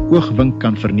hulle in 'n oogwink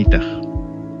kan vernietig.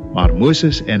 Maar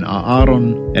Moses en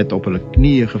Aaron het op hulle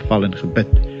knieë geval en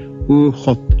gebid, o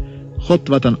God, God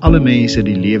wat aan alle mense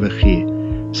die lewe gee,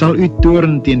 sal u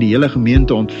toorn teen die hele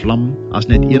gemeente ontvlam, as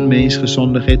net een mens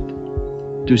gesondig het?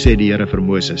 Toe sê die Here vir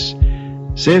Moses,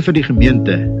 sê vir die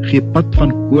gemeente, gee pad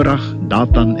van Korag,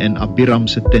 Datan en Abiram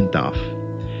se tente af.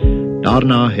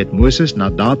 Daarna het Moses na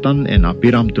Datan en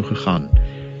Abiram toe gegaan,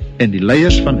 en die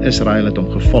leiers van Israel het hom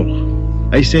gevolg.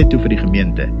 Hy sê toe vir die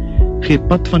gemeente, gee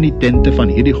pad van die tente van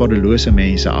hierdie goddelose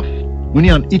mense af.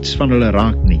 Moenie aan iets van hulle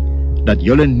raak nie, dat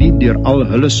julle nie deur al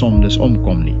hulle sondes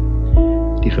omkom nie.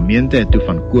 Die gemeente het toe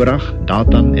van Korag,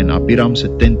 Datan en Abiram se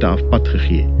tente af pad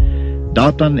gegee.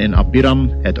 Datan en Abiram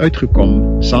het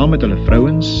uitgekom saam met hulle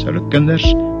vrouens, hulle kinders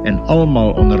en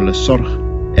almal onder hulle sorg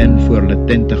en voor hulle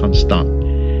tente gaan staan.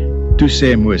 Toe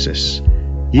sê Moses: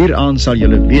 hieraan sal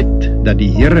julle weet dat die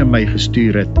Here my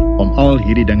gestuur het om al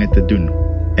hierdie dinge te doen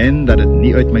en dat dit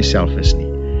nie uit myself is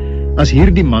nie. As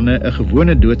hierdie manne 'n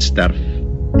gewone dood sterf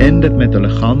en dit met hulle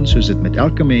gaan soos dit met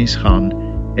elke mens gaan,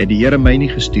 het die Here my nie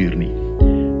gestuur nie.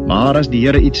 Maar as die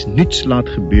Here iets nuuts laat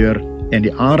gebeur en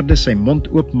die aarde sy mond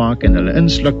oopmaak en hulle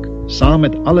insluk, saam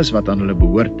met alles wat aan hulle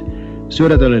behoort,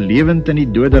 sodat hulle lewend in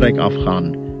die doderyk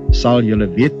afgaan, sal julle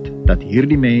weet dat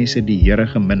hierdie mense die Here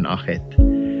geminag het.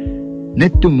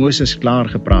 Net toe Moses klaar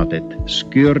gepraat het,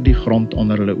 skeur die grond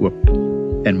onder hulle oop,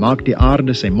 en maak die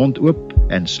aarde sy mond oop,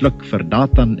 en sluk vir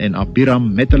Datan en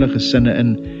Abiram met hulle gesinne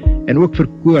in, en ook vir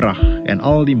Korag en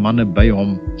al die manne by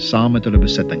hom, saam met hulle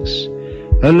besittings.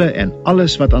 Hulle en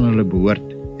alles wat aan hulle behoort,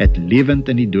 het lewend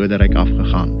in die doderyk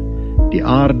afgegaan. Die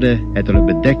aarde het hulle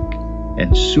bedek,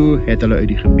 en so het hulle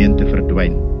uit die gemeente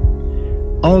verdwyn.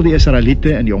 Al die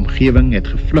Israeliete in die omgewing het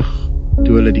gevlug,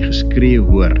 toe hulle die geskree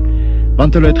hoor,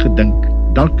 want hulle het gedink,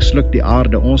 dalk sluk die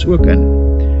aarde ons ook in.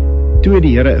 Toe het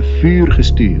die Here 'n vuur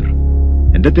gestuur,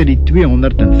 en dit het die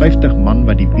 250 man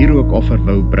wat die wierookoffer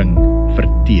wou bring,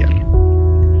 verteer.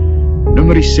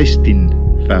 Numeri 16,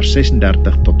 vers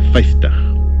 36 tot 50.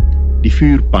 Die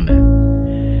vuurpanne.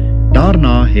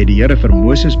 Daarna het die Here vir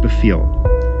Moses beveel: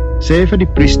 sê vir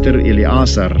die priester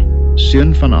Eleazar,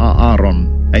 seun van Aaron,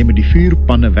 hy moet die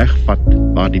vuurpanne wegvat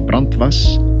waar die brand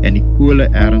was en die kole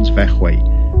elders weggooi,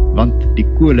 want die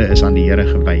kole is aan die Here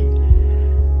gewy.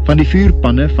 Van die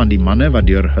vuurpanne van die manne wat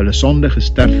deur hulle sonde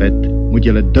gesterf het, moet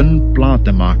julle dun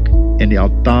plate maak en die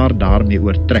altaar daarmee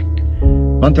oortrek,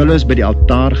 want hulle is by die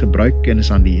altaar gebruik en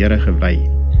is aan die Here gewy.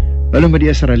 Hulle moet die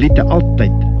Israeliete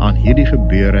altyd aan hierdie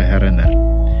gebeure herinner.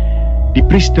 Die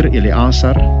priester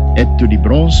Eleazar het toe die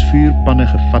bronsvuurpanne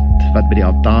gevat wat by die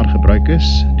altaar gebruik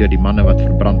is, deur die manne wat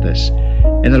verbrand is,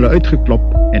 en hulle uitgeklop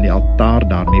en die altaar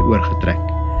daarmee oorgetrek.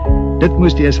 Dit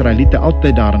moes die Israeliete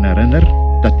altyd daaraan herinner,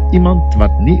 dat iemand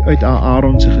wat nie uit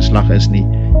Aaron se geslag is nie,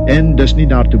 en dus nie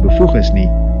daartoe bevoeg is nie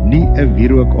 'n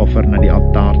wierookoffer na die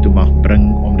altaar toe mag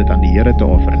bring om dit aan die Here te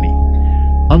offer nie.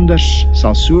 Anders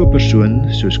sal so 'n persoon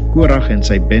soos Korag en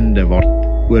sy bende word,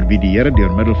 oor wie die Here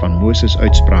deur middel van Moses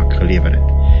uitspraak gelewer het.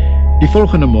 Die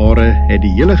volgende môre het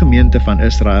die hele gemeente van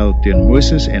Israel teen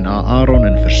Moses en Aaron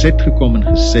in verzet gekom en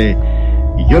gesê: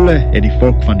 julle het die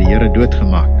volk van die Here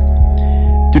doodgemaak.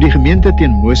 Toe die gemeente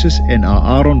teen Moses en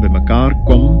Aaron bymekaar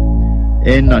kom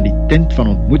en na die tent van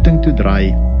ontmoeting toe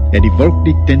draai, het die wolk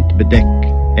die tent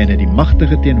bedek en het die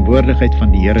magtige teenwoordigheid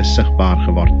van die Here sigbaar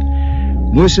geword.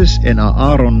 Moses en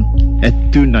Aaron het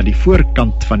toe na die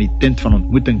voorkant van die tent van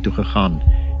ontmoeting toe gegaan,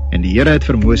 en die Here het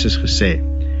vir Moses gesê: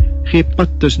 gee pad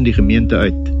tussen die gemeente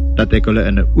uit, dat ek hulle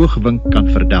in 'n oogwink kan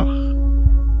verdelg.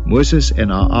 Moses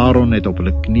en Aaron het op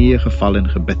hulle knieë geval en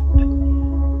gebid.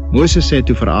 Moses sê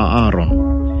toe vir Aaron: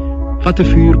 vat 'n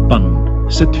vuurpan,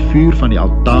 sit vuur van die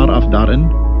altaar af daarin,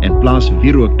 en plaas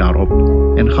wierook daarop,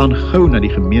 en gaan gou na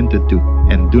die gemeente toe,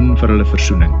 en doen vir hulle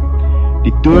versoening.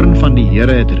 Die toorn van die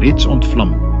Here het reeds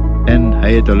ontvlam, en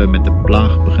hy het hulle met 'n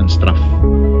plaag begin straf.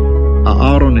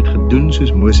 Aaron het gedoen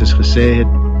soos Moses gesê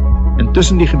het, en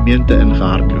tussen die gemeente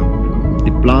ingehardloop.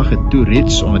 Die plaag het toe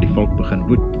reeds onder die volk begin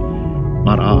woed,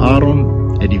 maar Aaron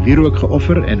het die wierook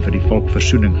geoffer en vir die volk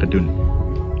versoening gedoen.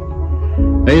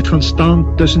 Hy het gaan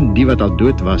staan tussen die wat al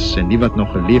dood was en die wat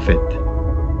nog geleef het,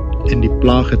 en die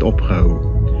plaag het opgehou.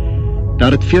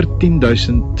 Daar het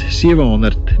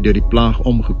 14.700 deur die plaag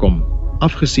omgekom,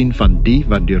 afgesien van die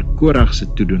wat deur Korag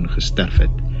se toedoen gesterf het.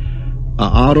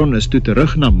 Aaron is toe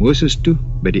terug na Moses toe,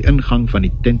 by die ingang van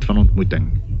die tent van ontmoeting.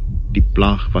 Die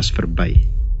plaag was verby.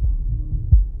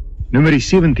 Numeri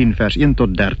 17 vers 1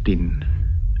 tot 13.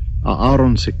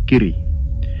 Aaron se kierie.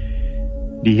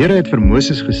 Die Here het vir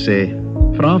Moses gesê: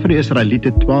 vra vir die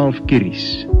Israeliete 12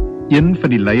 kieries, een vir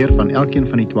die leier van elkeen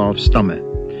van die 12 stamme.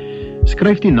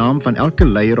 Skryf die naam van elke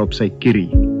leier op sy kierie.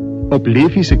 Op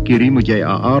Levi se kierie moet jy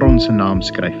Aaron se naam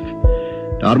skryf.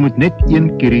 Daar moet net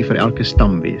een kierie vir elke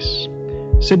stam wees.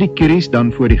 Sit die kieries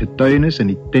dan voor die getuienis in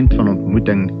die tent van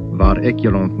ontmoeting, waar ek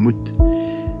julle ontmoet.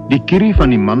 Die kierie van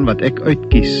die man wat ek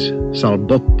uitkies, sal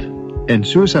bot, en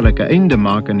so sal ek 'n einde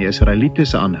maak aan die Israeliete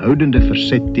se aanhoudende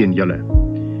verzet teen julle.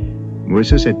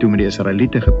 Moses het toe met die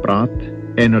Israeliete gepraat,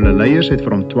 en hulle leiers het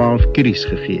vir hom 12 kieries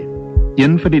gegee,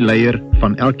 een vir die leier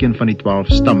van elkeen van die 12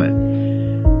 stamme.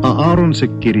 Aaron se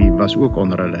kierie was ook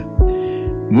onder hulle.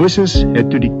 Moses het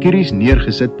toe die kieries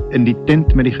neergesit in die tent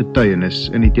met die getuienis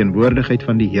in die teenwoordigheid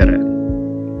van die Here.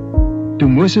 Toe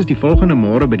Moses die volgende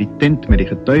môre by die tent met die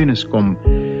getuienis kom,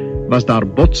 was daar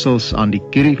botsels aan die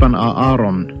kierie van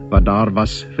Aaron, wat daar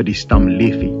was vir die stam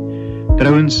Levi.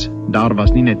 Trouwens, daar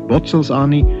was nie net botsels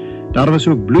aan nie, daar was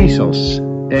ook bloeisels,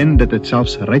 en dit het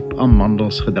selfs ryp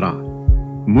amandels gedra.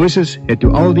 Moses het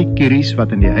toe al die kieries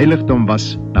wat in die heiligdom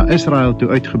was, na Israel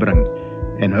toe uitgebring,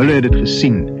 en hulle het dit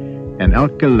gesien, en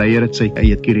elke leier het sy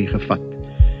eie kierie gevat.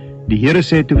 Die Here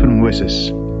sê toe vir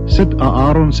Moses, sit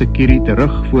Aaron se kierie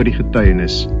terug voor die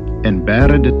getuienis, en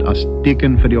bære dit as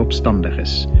teken vir die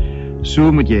opstandiges.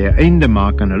 So moet jy 'n einde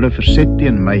maak aan hulle verset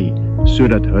teen my,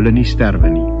 sodat hulle nie sterwe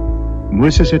nie.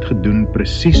 Moses het gedoen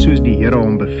presies soos die Here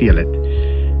hom beveel het.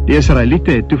 Die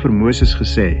Israeliete het toe vir Moses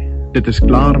gesê, dit is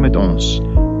klaar met ons.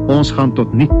 Ons gaan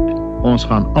tot niet, ons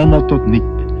gaan almal tot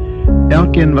niet.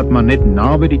 Elkeen wat maar net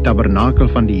naby die tabernakel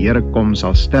van die Here kom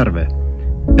sal sterwe.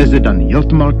 Is dit dan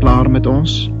heeltemal klaar met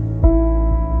ons?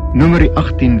 Numeri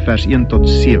 18 vers 1 tot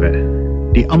 7.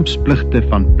 Die amptspligte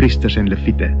van priesters en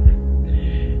leviete.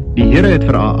 Die Here het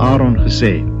vir Aaron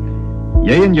gesê,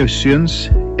 jy en jou seuns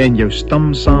en jou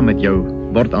stam saam met jou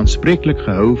word aanspreeklik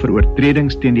gehou vir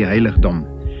oortredings teen die heiligdom.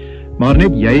 Maar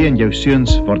net jy en jou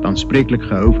seuns word aanspreeklik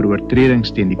gehou vir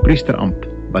oortredings teen die priesterampt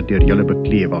wat deur julle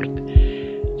beklee word.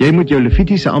 Jy moet jou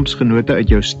levitiese amptsgenote uit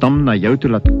jou stam na jou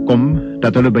toe laat kom,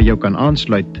 dat hulle by jou kan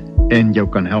aansluit en jou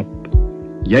kan help.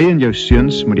 Jy en jou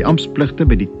seuns moet die amptspligte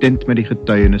by die tent met die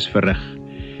getuienis verrig.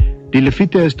 Die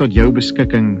leviete is tot jou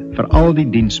beskikking vir al die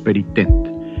diens by die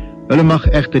tent. Hulle mag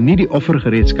egter nie die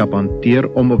offergereedskap hanteer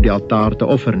om op die altaar te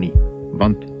offer nie,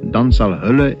 want dan sal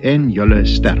hulle en julle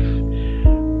sterf.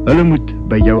 Hulle moet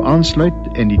by jou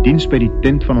aansluit en die diens by die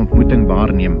tent van ontmoeting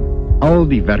waarneem, al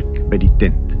die werk by die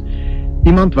tent.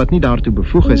 Iemand wat nie daartoe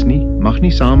bevoeg is nie, mag nie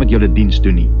saam met julle diens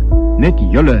doen nie. Net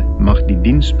julle mag die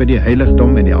diens by die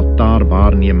heiligdom en die altaar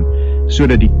waarneem,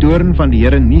 sodat die toorn van die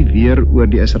Here nie weer oor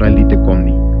die Israeliete kom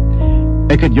nie.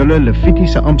 Ek het julle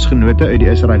levitiese amptsgenote uit die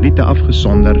Israeliete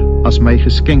afgesonder as my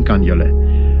geskenk aan julle.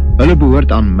 Hulle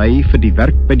behoort aan my vir die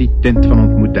werk by die tent van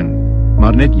ontmoeting,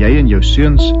 maar net jy en jou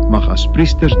seuns mag as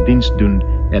priesters diens doen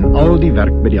en al die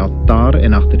werk by die altaar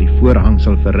en agter die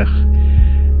voorhangsel verrig.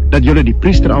 Dat julle die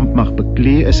priesterampt mag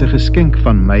beklee is 'n geskenk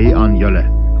van my aan julle.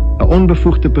 'n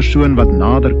Onbevoegde persoon wat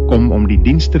nader kom om die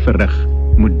diens te verrig,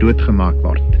 moet doodgemaak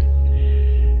word.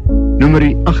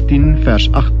 Numeri 18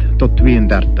 vers 8 tot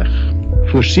 32.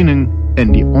 Voorsiening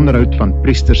in die onderhoud van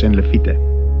priesters en leviete.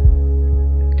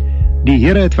 Die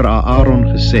Here het vir Aaron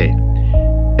gesê,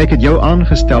 ek het jou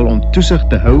aangestel om toesig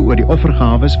te hou oor die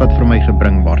offergawes wat vir my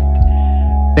gebring word.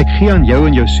 Ek gee aan jou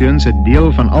en jou seuns 'n deel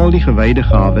van al die gewyde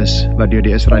gawes wat deur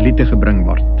die Israeliete gebring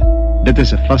word. Dit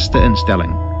is 'n vaste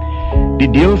instelling. Die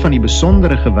deel van die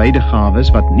besondere gewyde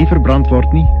gawes wat nie verbrand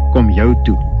word nie, kom jou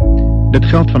toe. Dit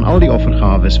geld van al die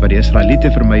offergawes wat die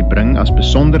Israeliete vir my bring as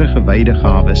besondere gewyde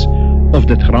gawes, of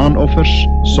dit graanoffers,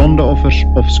 sondeoffers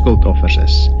of skuldoffers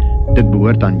is. Dit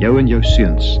behoort aan jou en jou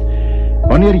seuns.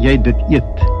 Wanneer jy dit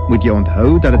eet, moet jy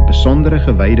onthou dat dit besondere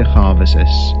gewyde gawes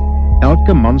is.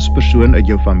 Elke manspersoon uit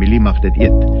jou familie mag dit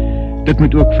eet. Dit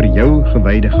moet ook vir jou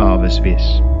gewyde gawes wees.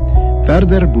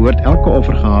 Verder behoort elke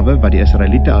offergawe wat die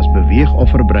Israeliete as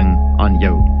beweegoffer bring aan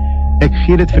jou. Ek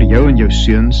gee dit vir jou en jou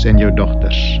seuns en jou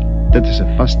dogters. Dit is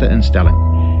 'n vaste instelling.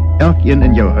 Elkeen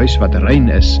in jou huis wat rein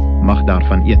is, mag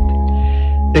daarvan eet.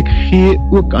 Ek gee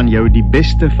ook aan jou die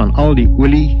beste van al die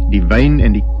olie, die wyn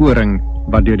en die koring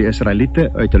wat deur die Israeliete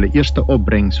uit hulle eerste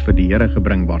opbrengs vir die Here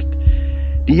gebring word.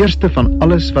 Die eerste van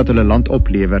alles wat hulle land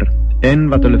oplewer en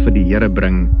wat hulle vir die Here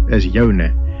bring, is joune.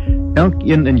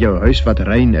 Elkeen in jou huis wat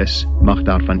rein is, mag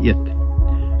daarvan eet.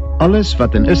 Alles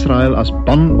wat in Israel as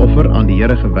banoffer aan die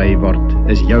Here gewy word,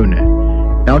 is joune.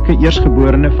 Elke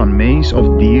eersgeborene van mens of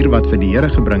dier wat vir die Here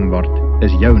gebring word,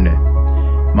 is joune.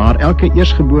 Maar elke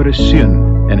eersgebore seun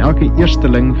en elke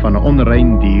eersteling van 'n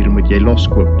onrein dier moet jy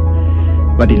loskoop.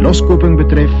 Wat die loskoping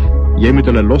betref, jy moet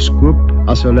hulle loskoop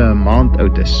as hulle 'n maand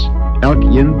oud is.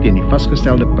 Elkeen teen die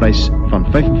vasgestelde prys van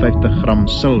 55 gram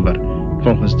silwer,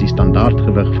 volgens die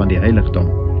standaardgewig van die heiligdom.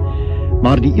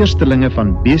 Maar die eerstelinge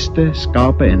van beeste,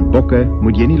 skape en bokke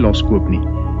moet jy nie loskoop nie.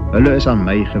 Hulle is aan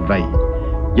my gewy.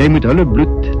 Jy moet hulle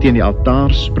bloed teen die altaar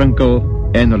sprinkel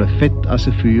en hulle vet as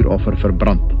 'n vuuroffer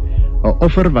verbrand. 'n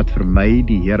Offer wat vir my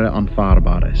die Here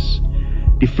aanvaarbaar is.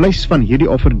 Die vleis van hierdie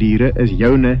offerdiere is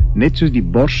joune, net soos die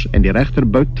bors en die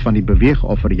regterbout van die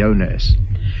beweegoffer joune is.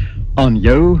 Aan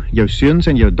jou, jou seuns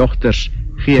en jou dogters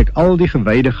gee ek al die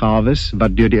gewyde gawes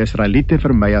wat deur die Israeliete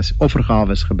vir my as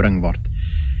offergawes gebring word.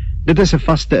 Dit is 'n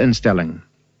vaste instelling.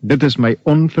 Dit is my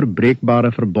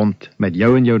onverbreekbare verbond met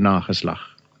jou en jou nageslag.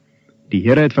 Die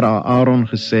Here het vir Aaron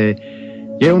gesê,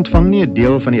 jy ontvang nie 'n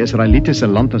deel van die Israeliete se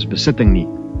land as besitting nie.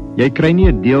 Jy kry nie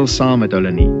 'n deel saam met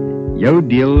hulle nie. Jou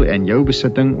deel en jou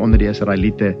besitting onder die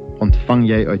Israeliete ontvang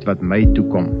jy uit wat my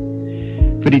toekom.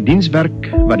 Vir die dienswerk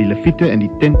wat die Lewiete in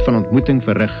die tent van ontmoeting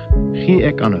verrig, gee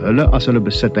ek aan hulle as hulle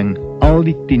besitting al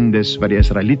die tiendes wat die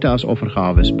Israeliete as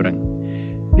offergawes bring.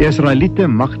 Die Israeliete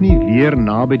mag nie weer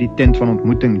naby die tent van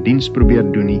ontmoeting diens probeer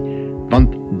doen nie,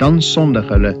 want dan sondig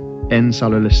hulle en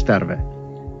sal hulle sterwe.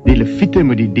 Die Lewiete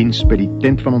moet die diens by die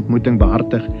tent van ontmoeting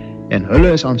behartig en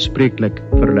hulle is aanspreeklik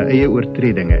vir hulle eie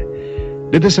oortredinge.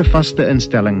 Dit is 'n vaste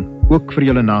instelling, ook vir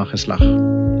julle nageslag.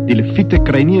 Die Lewiete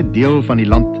kry nie 'n deel van die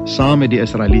land saam met die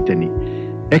Israeliete nie.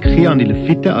 Ek gee aan die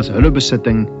Lewiete as hulle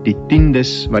besitting die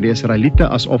tiendes wat die Israeliete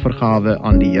as offergawe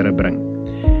aan die Here bring.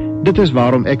 Dit is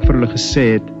waarom ek vir hulle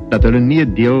gesê het dat hulle nie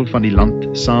 'n deel van die land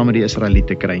saam met die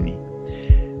Israeliete kry nie.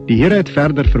 Die Here het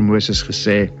verder vir Moses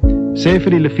gesê, sê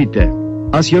vir die Lewiete,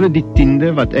 as julle die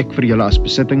tiende wat ek vir julle as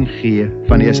besitting gee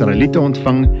van die Israeliete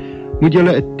ontvang, moet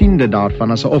julle 'n tiende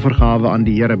daarvan as 'n offergawe aan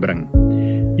die Here bring.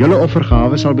 Julle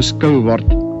offergawe sal beskou word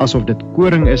asof dit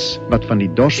koring is wat van die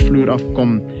dorsvloer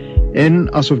afkom en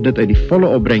asof dit uit die volle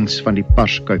opbrengs van die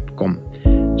parskuip kom.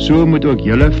 So moet ook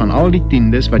julle van al die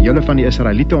tiendes wat julle van die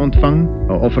Israeliete ontvang,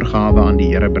 'n offergawe aan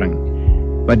die Here bring.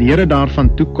 Wat die Here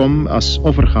daarvan toekom as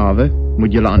offergawe,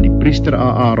 moet julle aan die priester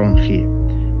Aaron gee.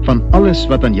 Van alles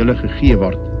wat aan julle gegee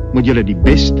word, moet julle die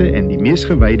beste en die mees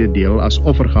gewyde deel as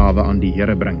offergawe aan die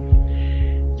Here bring.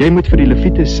 Jy moet vir die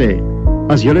Lewiete sê,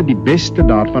 as julle die beste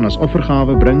daarvan as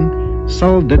offergawe bring,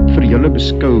 sal dit vir julle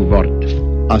beskou word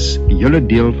as julle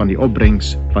deel van die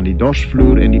opbrengs van die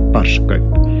dorsvloer en die parskuip.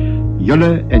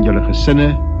 Julle en julle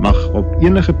gesinne mag op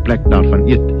enige plek daarvan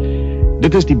eet.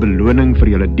 Dit is die beloning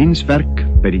vir julle dienswerk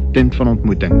by die tent van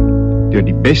ontmoeting. Deur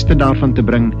die beste daarvan te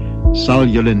bring, sal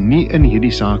julle nie in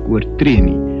hierdie saak oortree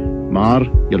nie, maar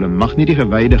julle mag nie die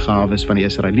gewyde gawes van die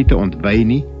Israeliete ontwy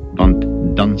nie, want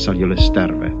dan sal julle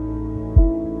sterwe.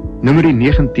 Numeri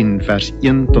 19 vers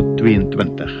 1 tot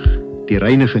 22. Die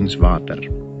reinigingswater.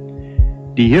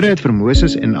 Die Here het vir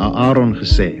Moses en Aaron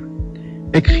gesê,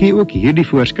 ek gee ook hierdie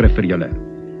voorskrif vir julle.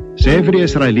 Sê vir die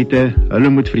Israeliete, hulle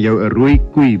moet vir jou 'n rooi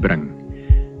koei bring.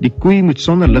 Die koei moet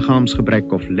sonder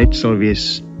liggaamsgebrek of letsel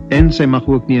wees en sy mag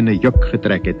ook nie in 'n juk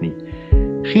getrek het nie.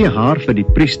 Gee haar vir die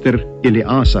priester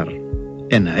Eleazar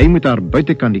en hy moet haar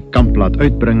buitekant die kamp laat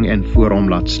uitbring en voor hom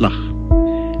laat slag.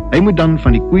 Hy moet dan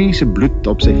van die koei se bloed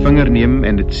op sy vinger neem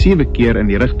en dit 7 keer in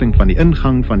die rigting van die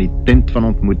ingang van die tent van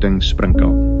ontmoeting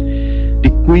sprinkel.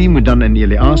 Die koei moet dan in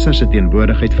Eleazar se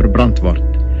teenwoordigheid verbrand word.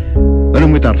 Hulle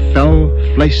moet haar vel,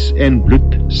 vleis en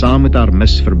bloed saam met haar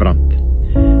mis verbrand.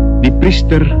 Die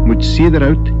priester moet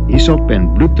sederhout, hisop en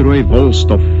bloedrooi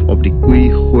wolstof op die koei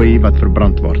gooi wat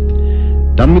verbrand word.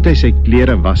 Dan moet hy sy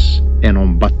klere was en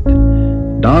hom bad.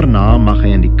 Daarna mag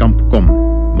hy in die kamp kom,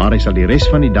 maar hy sal die res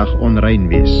van die dag onrein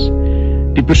wees.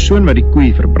 Die persoon wat die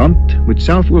koei verbrand, moet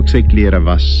self ook sy klere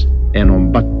was en hom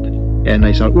bad, en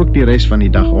hy sal ook die res van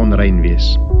die dag onrein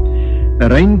wees. 'n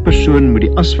Rein persoon moet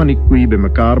die as van die koei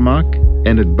bymekaar maak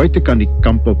en dit buitekant die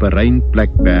kamp op 'n rein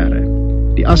plek bære.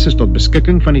 Die as is tot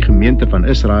beskikking van die gemeente van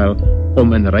Israel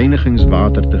om in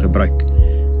reinigingswater te gebruik.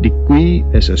 Die koei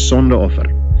is 'n sondeoffer.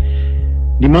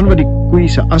 Die man wat die koei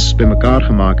se as bymekaar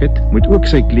gemaak het, moet ook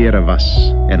sy klere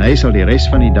was en hy sal die res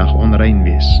van die dag onrein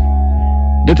wees.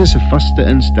 Dit is 'n vaste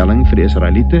instelling vir die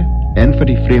Israeliete en vir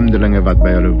die vreemdelinge wat by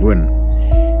hulle woon.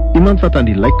 Iemand wat aan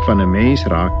die lijk van 'n mens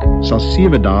raak, sal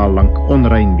 7 dae lank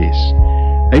onrein wees.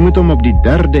 Hy moet hom op die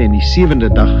 3de en die 7de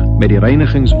dag met die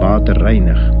reinigingswater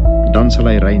reinig, dan sal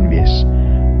hy rein wees.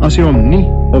 As hy hom nie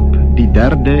op die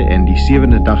 3de en die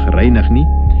 7de dag reinig nie,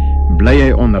 bly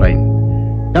hy onrein.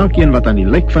 Elkeen wat aan die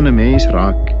lijk van 'n mens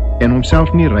raak en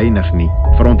homself nie reinig nie,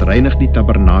 verontreinig die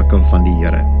tabernakel van die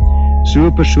Here. So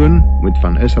 'n persoon moet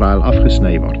van Israel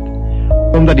afgesny word.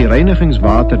 Omdat die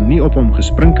reinigingswater nie op hom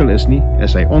gesprinkel is nie,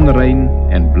 is hy onrein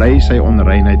en bly sy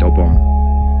onreinheid op hom.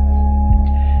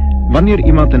 Wanneer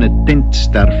iemand in 'n tent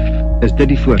sterf, is dit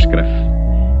die voorskrif.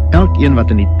 Elkeen wat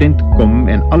in die tent kom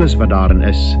en alles wat daarin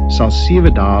is, sal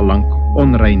 7 dae lank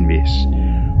onrein wees.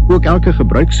 Ook elke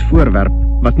gebruiksvoorwerp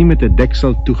wat nie met 'n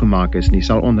deksel toegemaak is nie,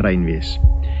 sal onrein wees.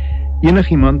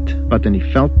 Enigiemand wat in die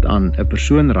veld aan 'n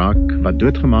persoon raak wat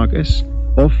doodgemaak is,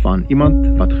 of aan iemand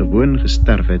wat gewoon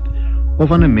gesterf het,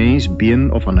 of aan 'n mens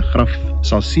been of aan 'n graf,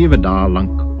 sal 7 dae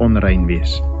lank onrein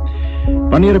wees.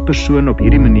 Wanneer 'n persoon op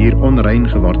hierdie manier onrein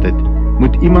geword het,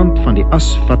 moet iemand van die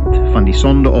as vat van die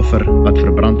sondeoffer wat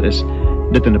verbrand is,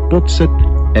 dit in 'n pot sit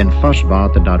en vars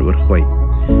water daaroor gooi.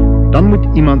 Dan moet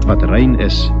iemand wat rein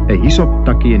is, 'n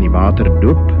hisoptakkie in die water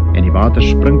doop en die water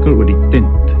sprinkel oor die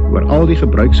tent oor al die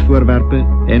gebruiksvoorwerpe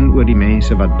en oor die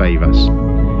mense wat by was.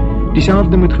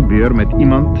 Dieselfde moet gebeur met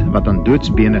iemand wat aan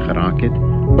doodsbene geraak het,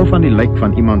 of aan die lijk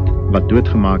van iemand wat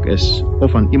doodgemaak is,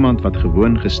 of aan iemand wat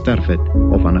gewoon gesterf het,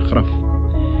 of aan 'n graf.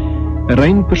 'n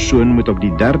Rein persoon moet op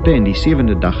die 3de en die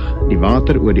 7de dag die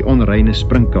water oor die onreine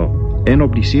sprinkel, en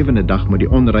op die 7de dag moet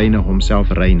die onreine homself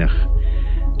reinig.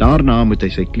 Daarna moet hy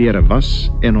sy klere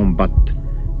was en hom bad,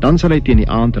 dan sal hy teen die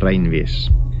aand rein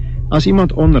wees. As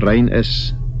iemand onrein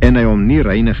is en hy hom nie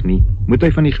reinig nie, moet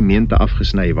hy van die gemeente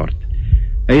afgesny word.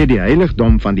 Hy het die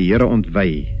heiligdom van die Here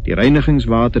ontwy, die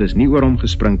reinigingswater is nie oor hom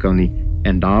gesprinkel nie,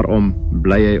 en daarom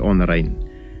bly hy onrein.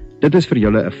 Dit is vir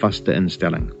julle 'n vaste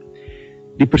instelling.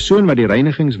 Die persoon wat die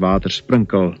reinigingswater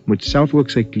sprinkel, moet self ook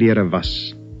sy klere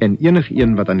was, en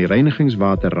enigeen wat aan die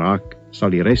reinigingswater raak, sal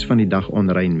die res van die dag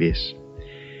onrein wees.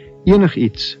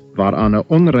 Enigiets waaraan 'n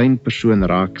onrein persoon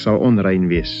raak, sal onrein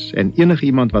wees, en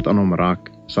enigiemand wat aan hom raak,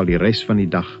 sal die res van die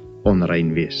dag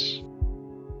onrein wees.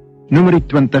 Numeri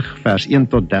 20 vers 1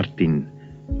 tot 13.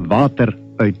 Water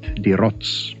uit die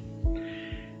rots.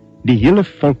 Die hele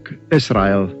volk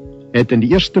Israel het in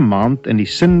die eerste maand in die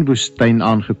Sin-woestyn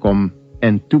aangekom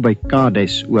en toe by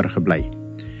Kades oorgebly.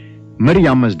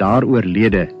 Miriam is daar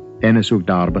oorlede en is ook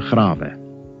daar begrawe.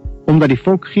 Omdat die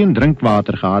volk geen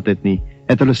drinkwater gehad het nie,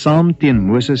 het hulle saam teen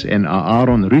Moses en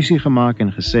Aaron rusie gemaak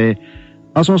en gesê,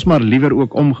 as ons maar liewer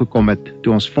ook omgekom het,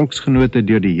 toe ons volksgenote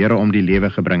deur die Here om die lewe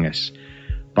gebring is.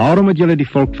 Waarom het julle die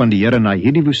volk van die Here na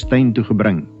hierdie woestyn toe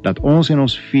gebring, dat ons en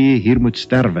ons vee hier moet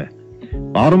sterwe?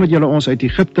 Waarom het julle ons uit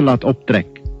Egipte laat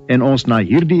optrek, en ons na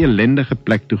hierdie ellendige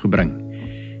plek toe gebring?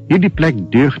 Hierdie plek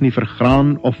deug nie vir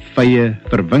graan of vye,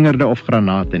 vir wingerde of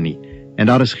granate nie, en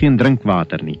daar is geen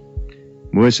drinkwater nie.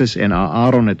 Moses en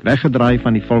Aaron het weggedraai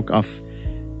van die volk af,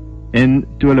 en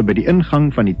toe hulle by die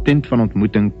ingang van die tent van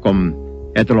ontmoeting kom,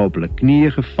 het hulle op hulle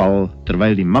knieë geval,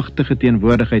 terwyl die magtige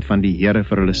teenwoordigheid van die Here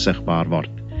vir hulle sigbaar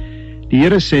word. Die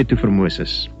Here sê toe vir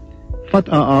Moses, vat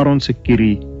Aaron se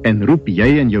kierie en roep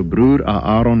jy en jou broer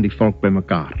Aaron die volk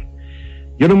bymekaar.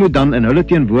 Julle moet dan in hulle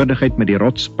teenwoordigheid met die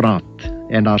rots praat,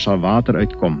 en daar sal water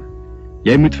uitkom.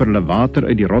 Jy moet vir hulle water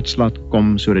uit die rots laat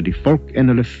kom, sodat die volk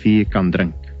en hulle vee kan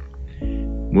drink.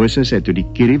 Moses het toe die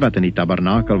kierie wat in die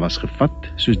tabernakel was gevat,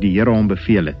 soos die Here hom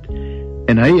beveel het,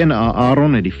 en hy en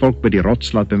Aaron het die volk by die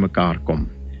rots laat bymekaar kom.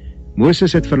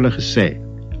 Moses het vir hulle gesê,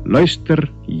 luister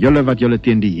julle wat julle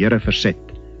teen die Here verset.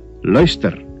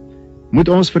 Luister, moet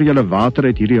ons vir julle water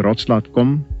uit hierdie rots laat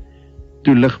kom?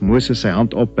 Toe lig Moses sy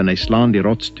hand op en hy slaan die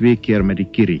rots 2 keer met die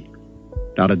kierie.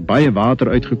 Daar het baie water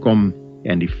uitgekom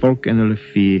en die volk en hulle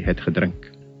vee het gedrink.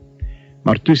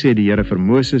 Maar toe sê die Here vir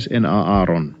Moses en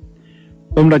Aaron,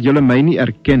 omdat julle my nie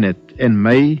erken het en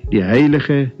my, die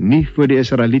heilige, nie voor die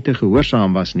Israeliete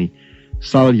gehoorsaam was nie,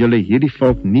 sal julle hierdie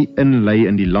volk nie inlei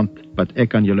in die land wat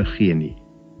ek aan julle gee nie.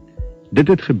 Dit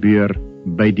het gebeur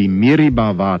by die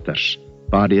Meriba waters,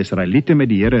 waar die Israeliete met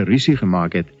die Here rusie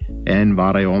gemaak het en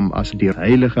waar hy hom as die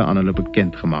heilige aan hulle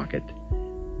bekend gemaak het.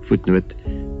 Voetnoot,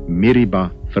 Meriba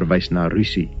verwys na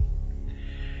rusie.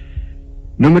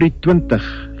 Numeri 20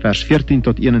 vers 14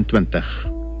 tot 21.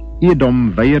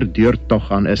 Edom weier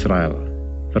deurtog aan Israel.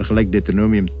 Vergelyk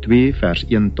Deuteronomium 2 vers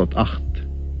 1 tot 8.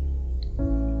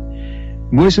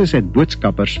 Moses het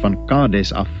boodskappers van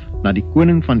Kades af na die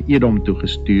koning van Edom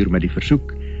toegestuur met die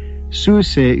versoek, so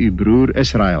sê u broer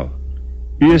Israel,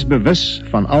 u is bewus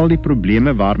van al die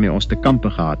probleme waarmee ons te kampe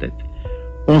gehad het.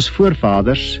 Ons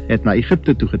voorvaders het na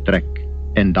Egipte toegetrek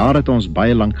en daar het ons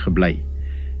baie lank gebly.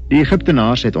 Die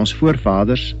Egiptenaars het ons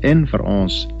voorvaders en vir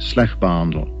ons sleg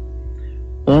behandel.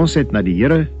 Ons het na die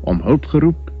Here om hulp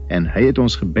geroep en hy het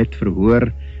ons gebed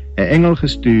verhoor, 'n engel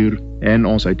gestuur en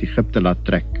ons uit Egipte laat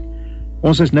trek.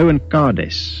 Ons is nou in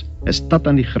Kades, 'n stad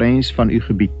aan die grens van u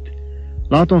gebied.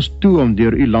 Laat ons toe om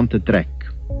deur u land te trek.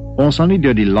 Ons sal nie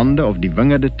deur die lande of die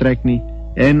wingerde trek nie,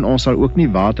 en ons sal ook nie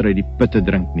water uit die putte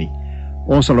drink nie.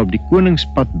 Ons sal op die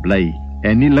koningspad bly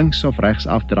en nie links of regs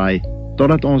afdraai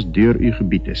totdat ons deur u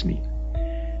gebied is nie.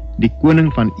 Die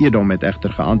koning van Edom het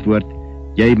egter geantwoord,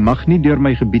 jy mag nie deur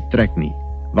my gebied trek nie,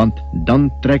 want dan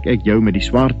trek ek jou met die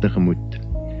swaard tegemoet.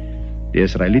 Die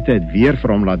Israeliete het weer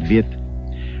vir hom laat weet,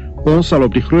 ons sal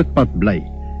op die groot pad bly,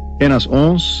 en as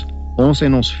ons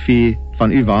en ons vee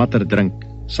van u water drink,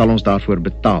 sal ons daarvoor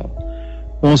betaal.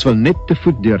 Ons wil net te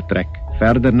voet deurtrek,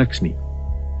 verder niks nie.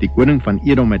 Die koning van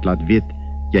Edom het laat weet,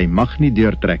 jy mag nie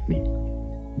deurtrek nie.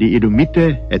 Die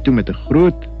Edomite het toe met 'n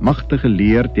groot, magtige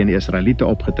leer teen die Israeliete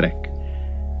opgetrek.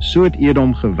 So het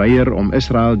Edom geweier om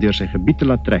Israel deur sy gebied te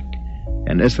laat trek,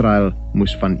 en Israel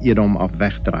moes van Edom af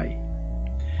wegdraai.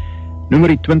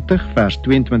 Numeri 20 vers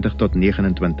 22 tot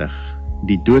 29.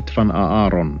 Die dood van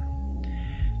Aaron.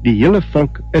 Die hele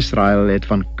volk Israel het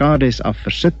van Kades af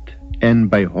versit en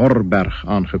by Horberg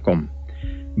aangekom.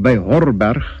 By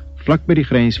Horberg, vlak by die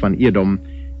grens van Edom,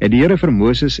 het die Here vir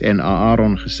Moses en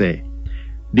Aaron gesê: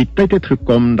 Die tyd het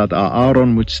gekom dat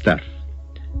Aaron moet sterf.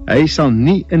 Hy sal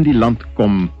nie in die land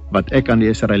kom wat ek aan die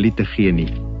Israeliete gee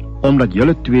nie, omdat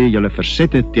julle twee julle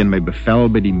verset het teen my bevel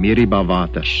by die Meriba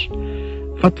waters.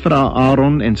 Vat vir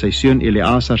Aaron en sy seun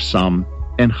Eleazar saam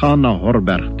en gaan na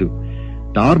Horberg toe.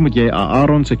 Daar moet jy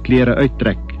Aaron se klere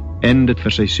uittrek en dit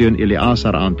vir sy seun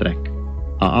Eleazar aantrek.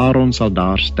 Aaron sal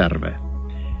daar sterwe.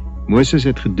 Moses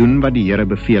het gedoen wat die Here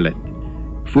beveel het.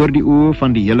 Voor die oë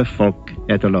van die hele volk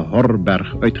het hulle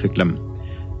Horberg uitgeklim.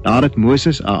 Daar het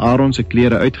Moses Aaron se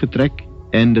klere uitgetrek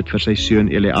en dit vir sy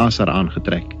seun Eleazar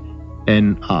aangetrek.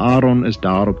 En Aaron is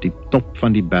daar op die top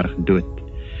van die berg dood.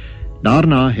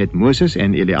 Daarna het Moses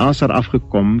en Eleazar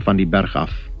afgekom van die berg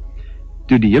af.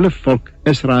 Toe die hele volk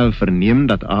Israel verneem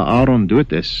dat Aaron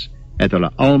dood is, het hulle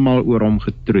almal oor hom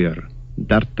getreur,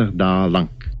 30 dae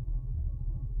lank.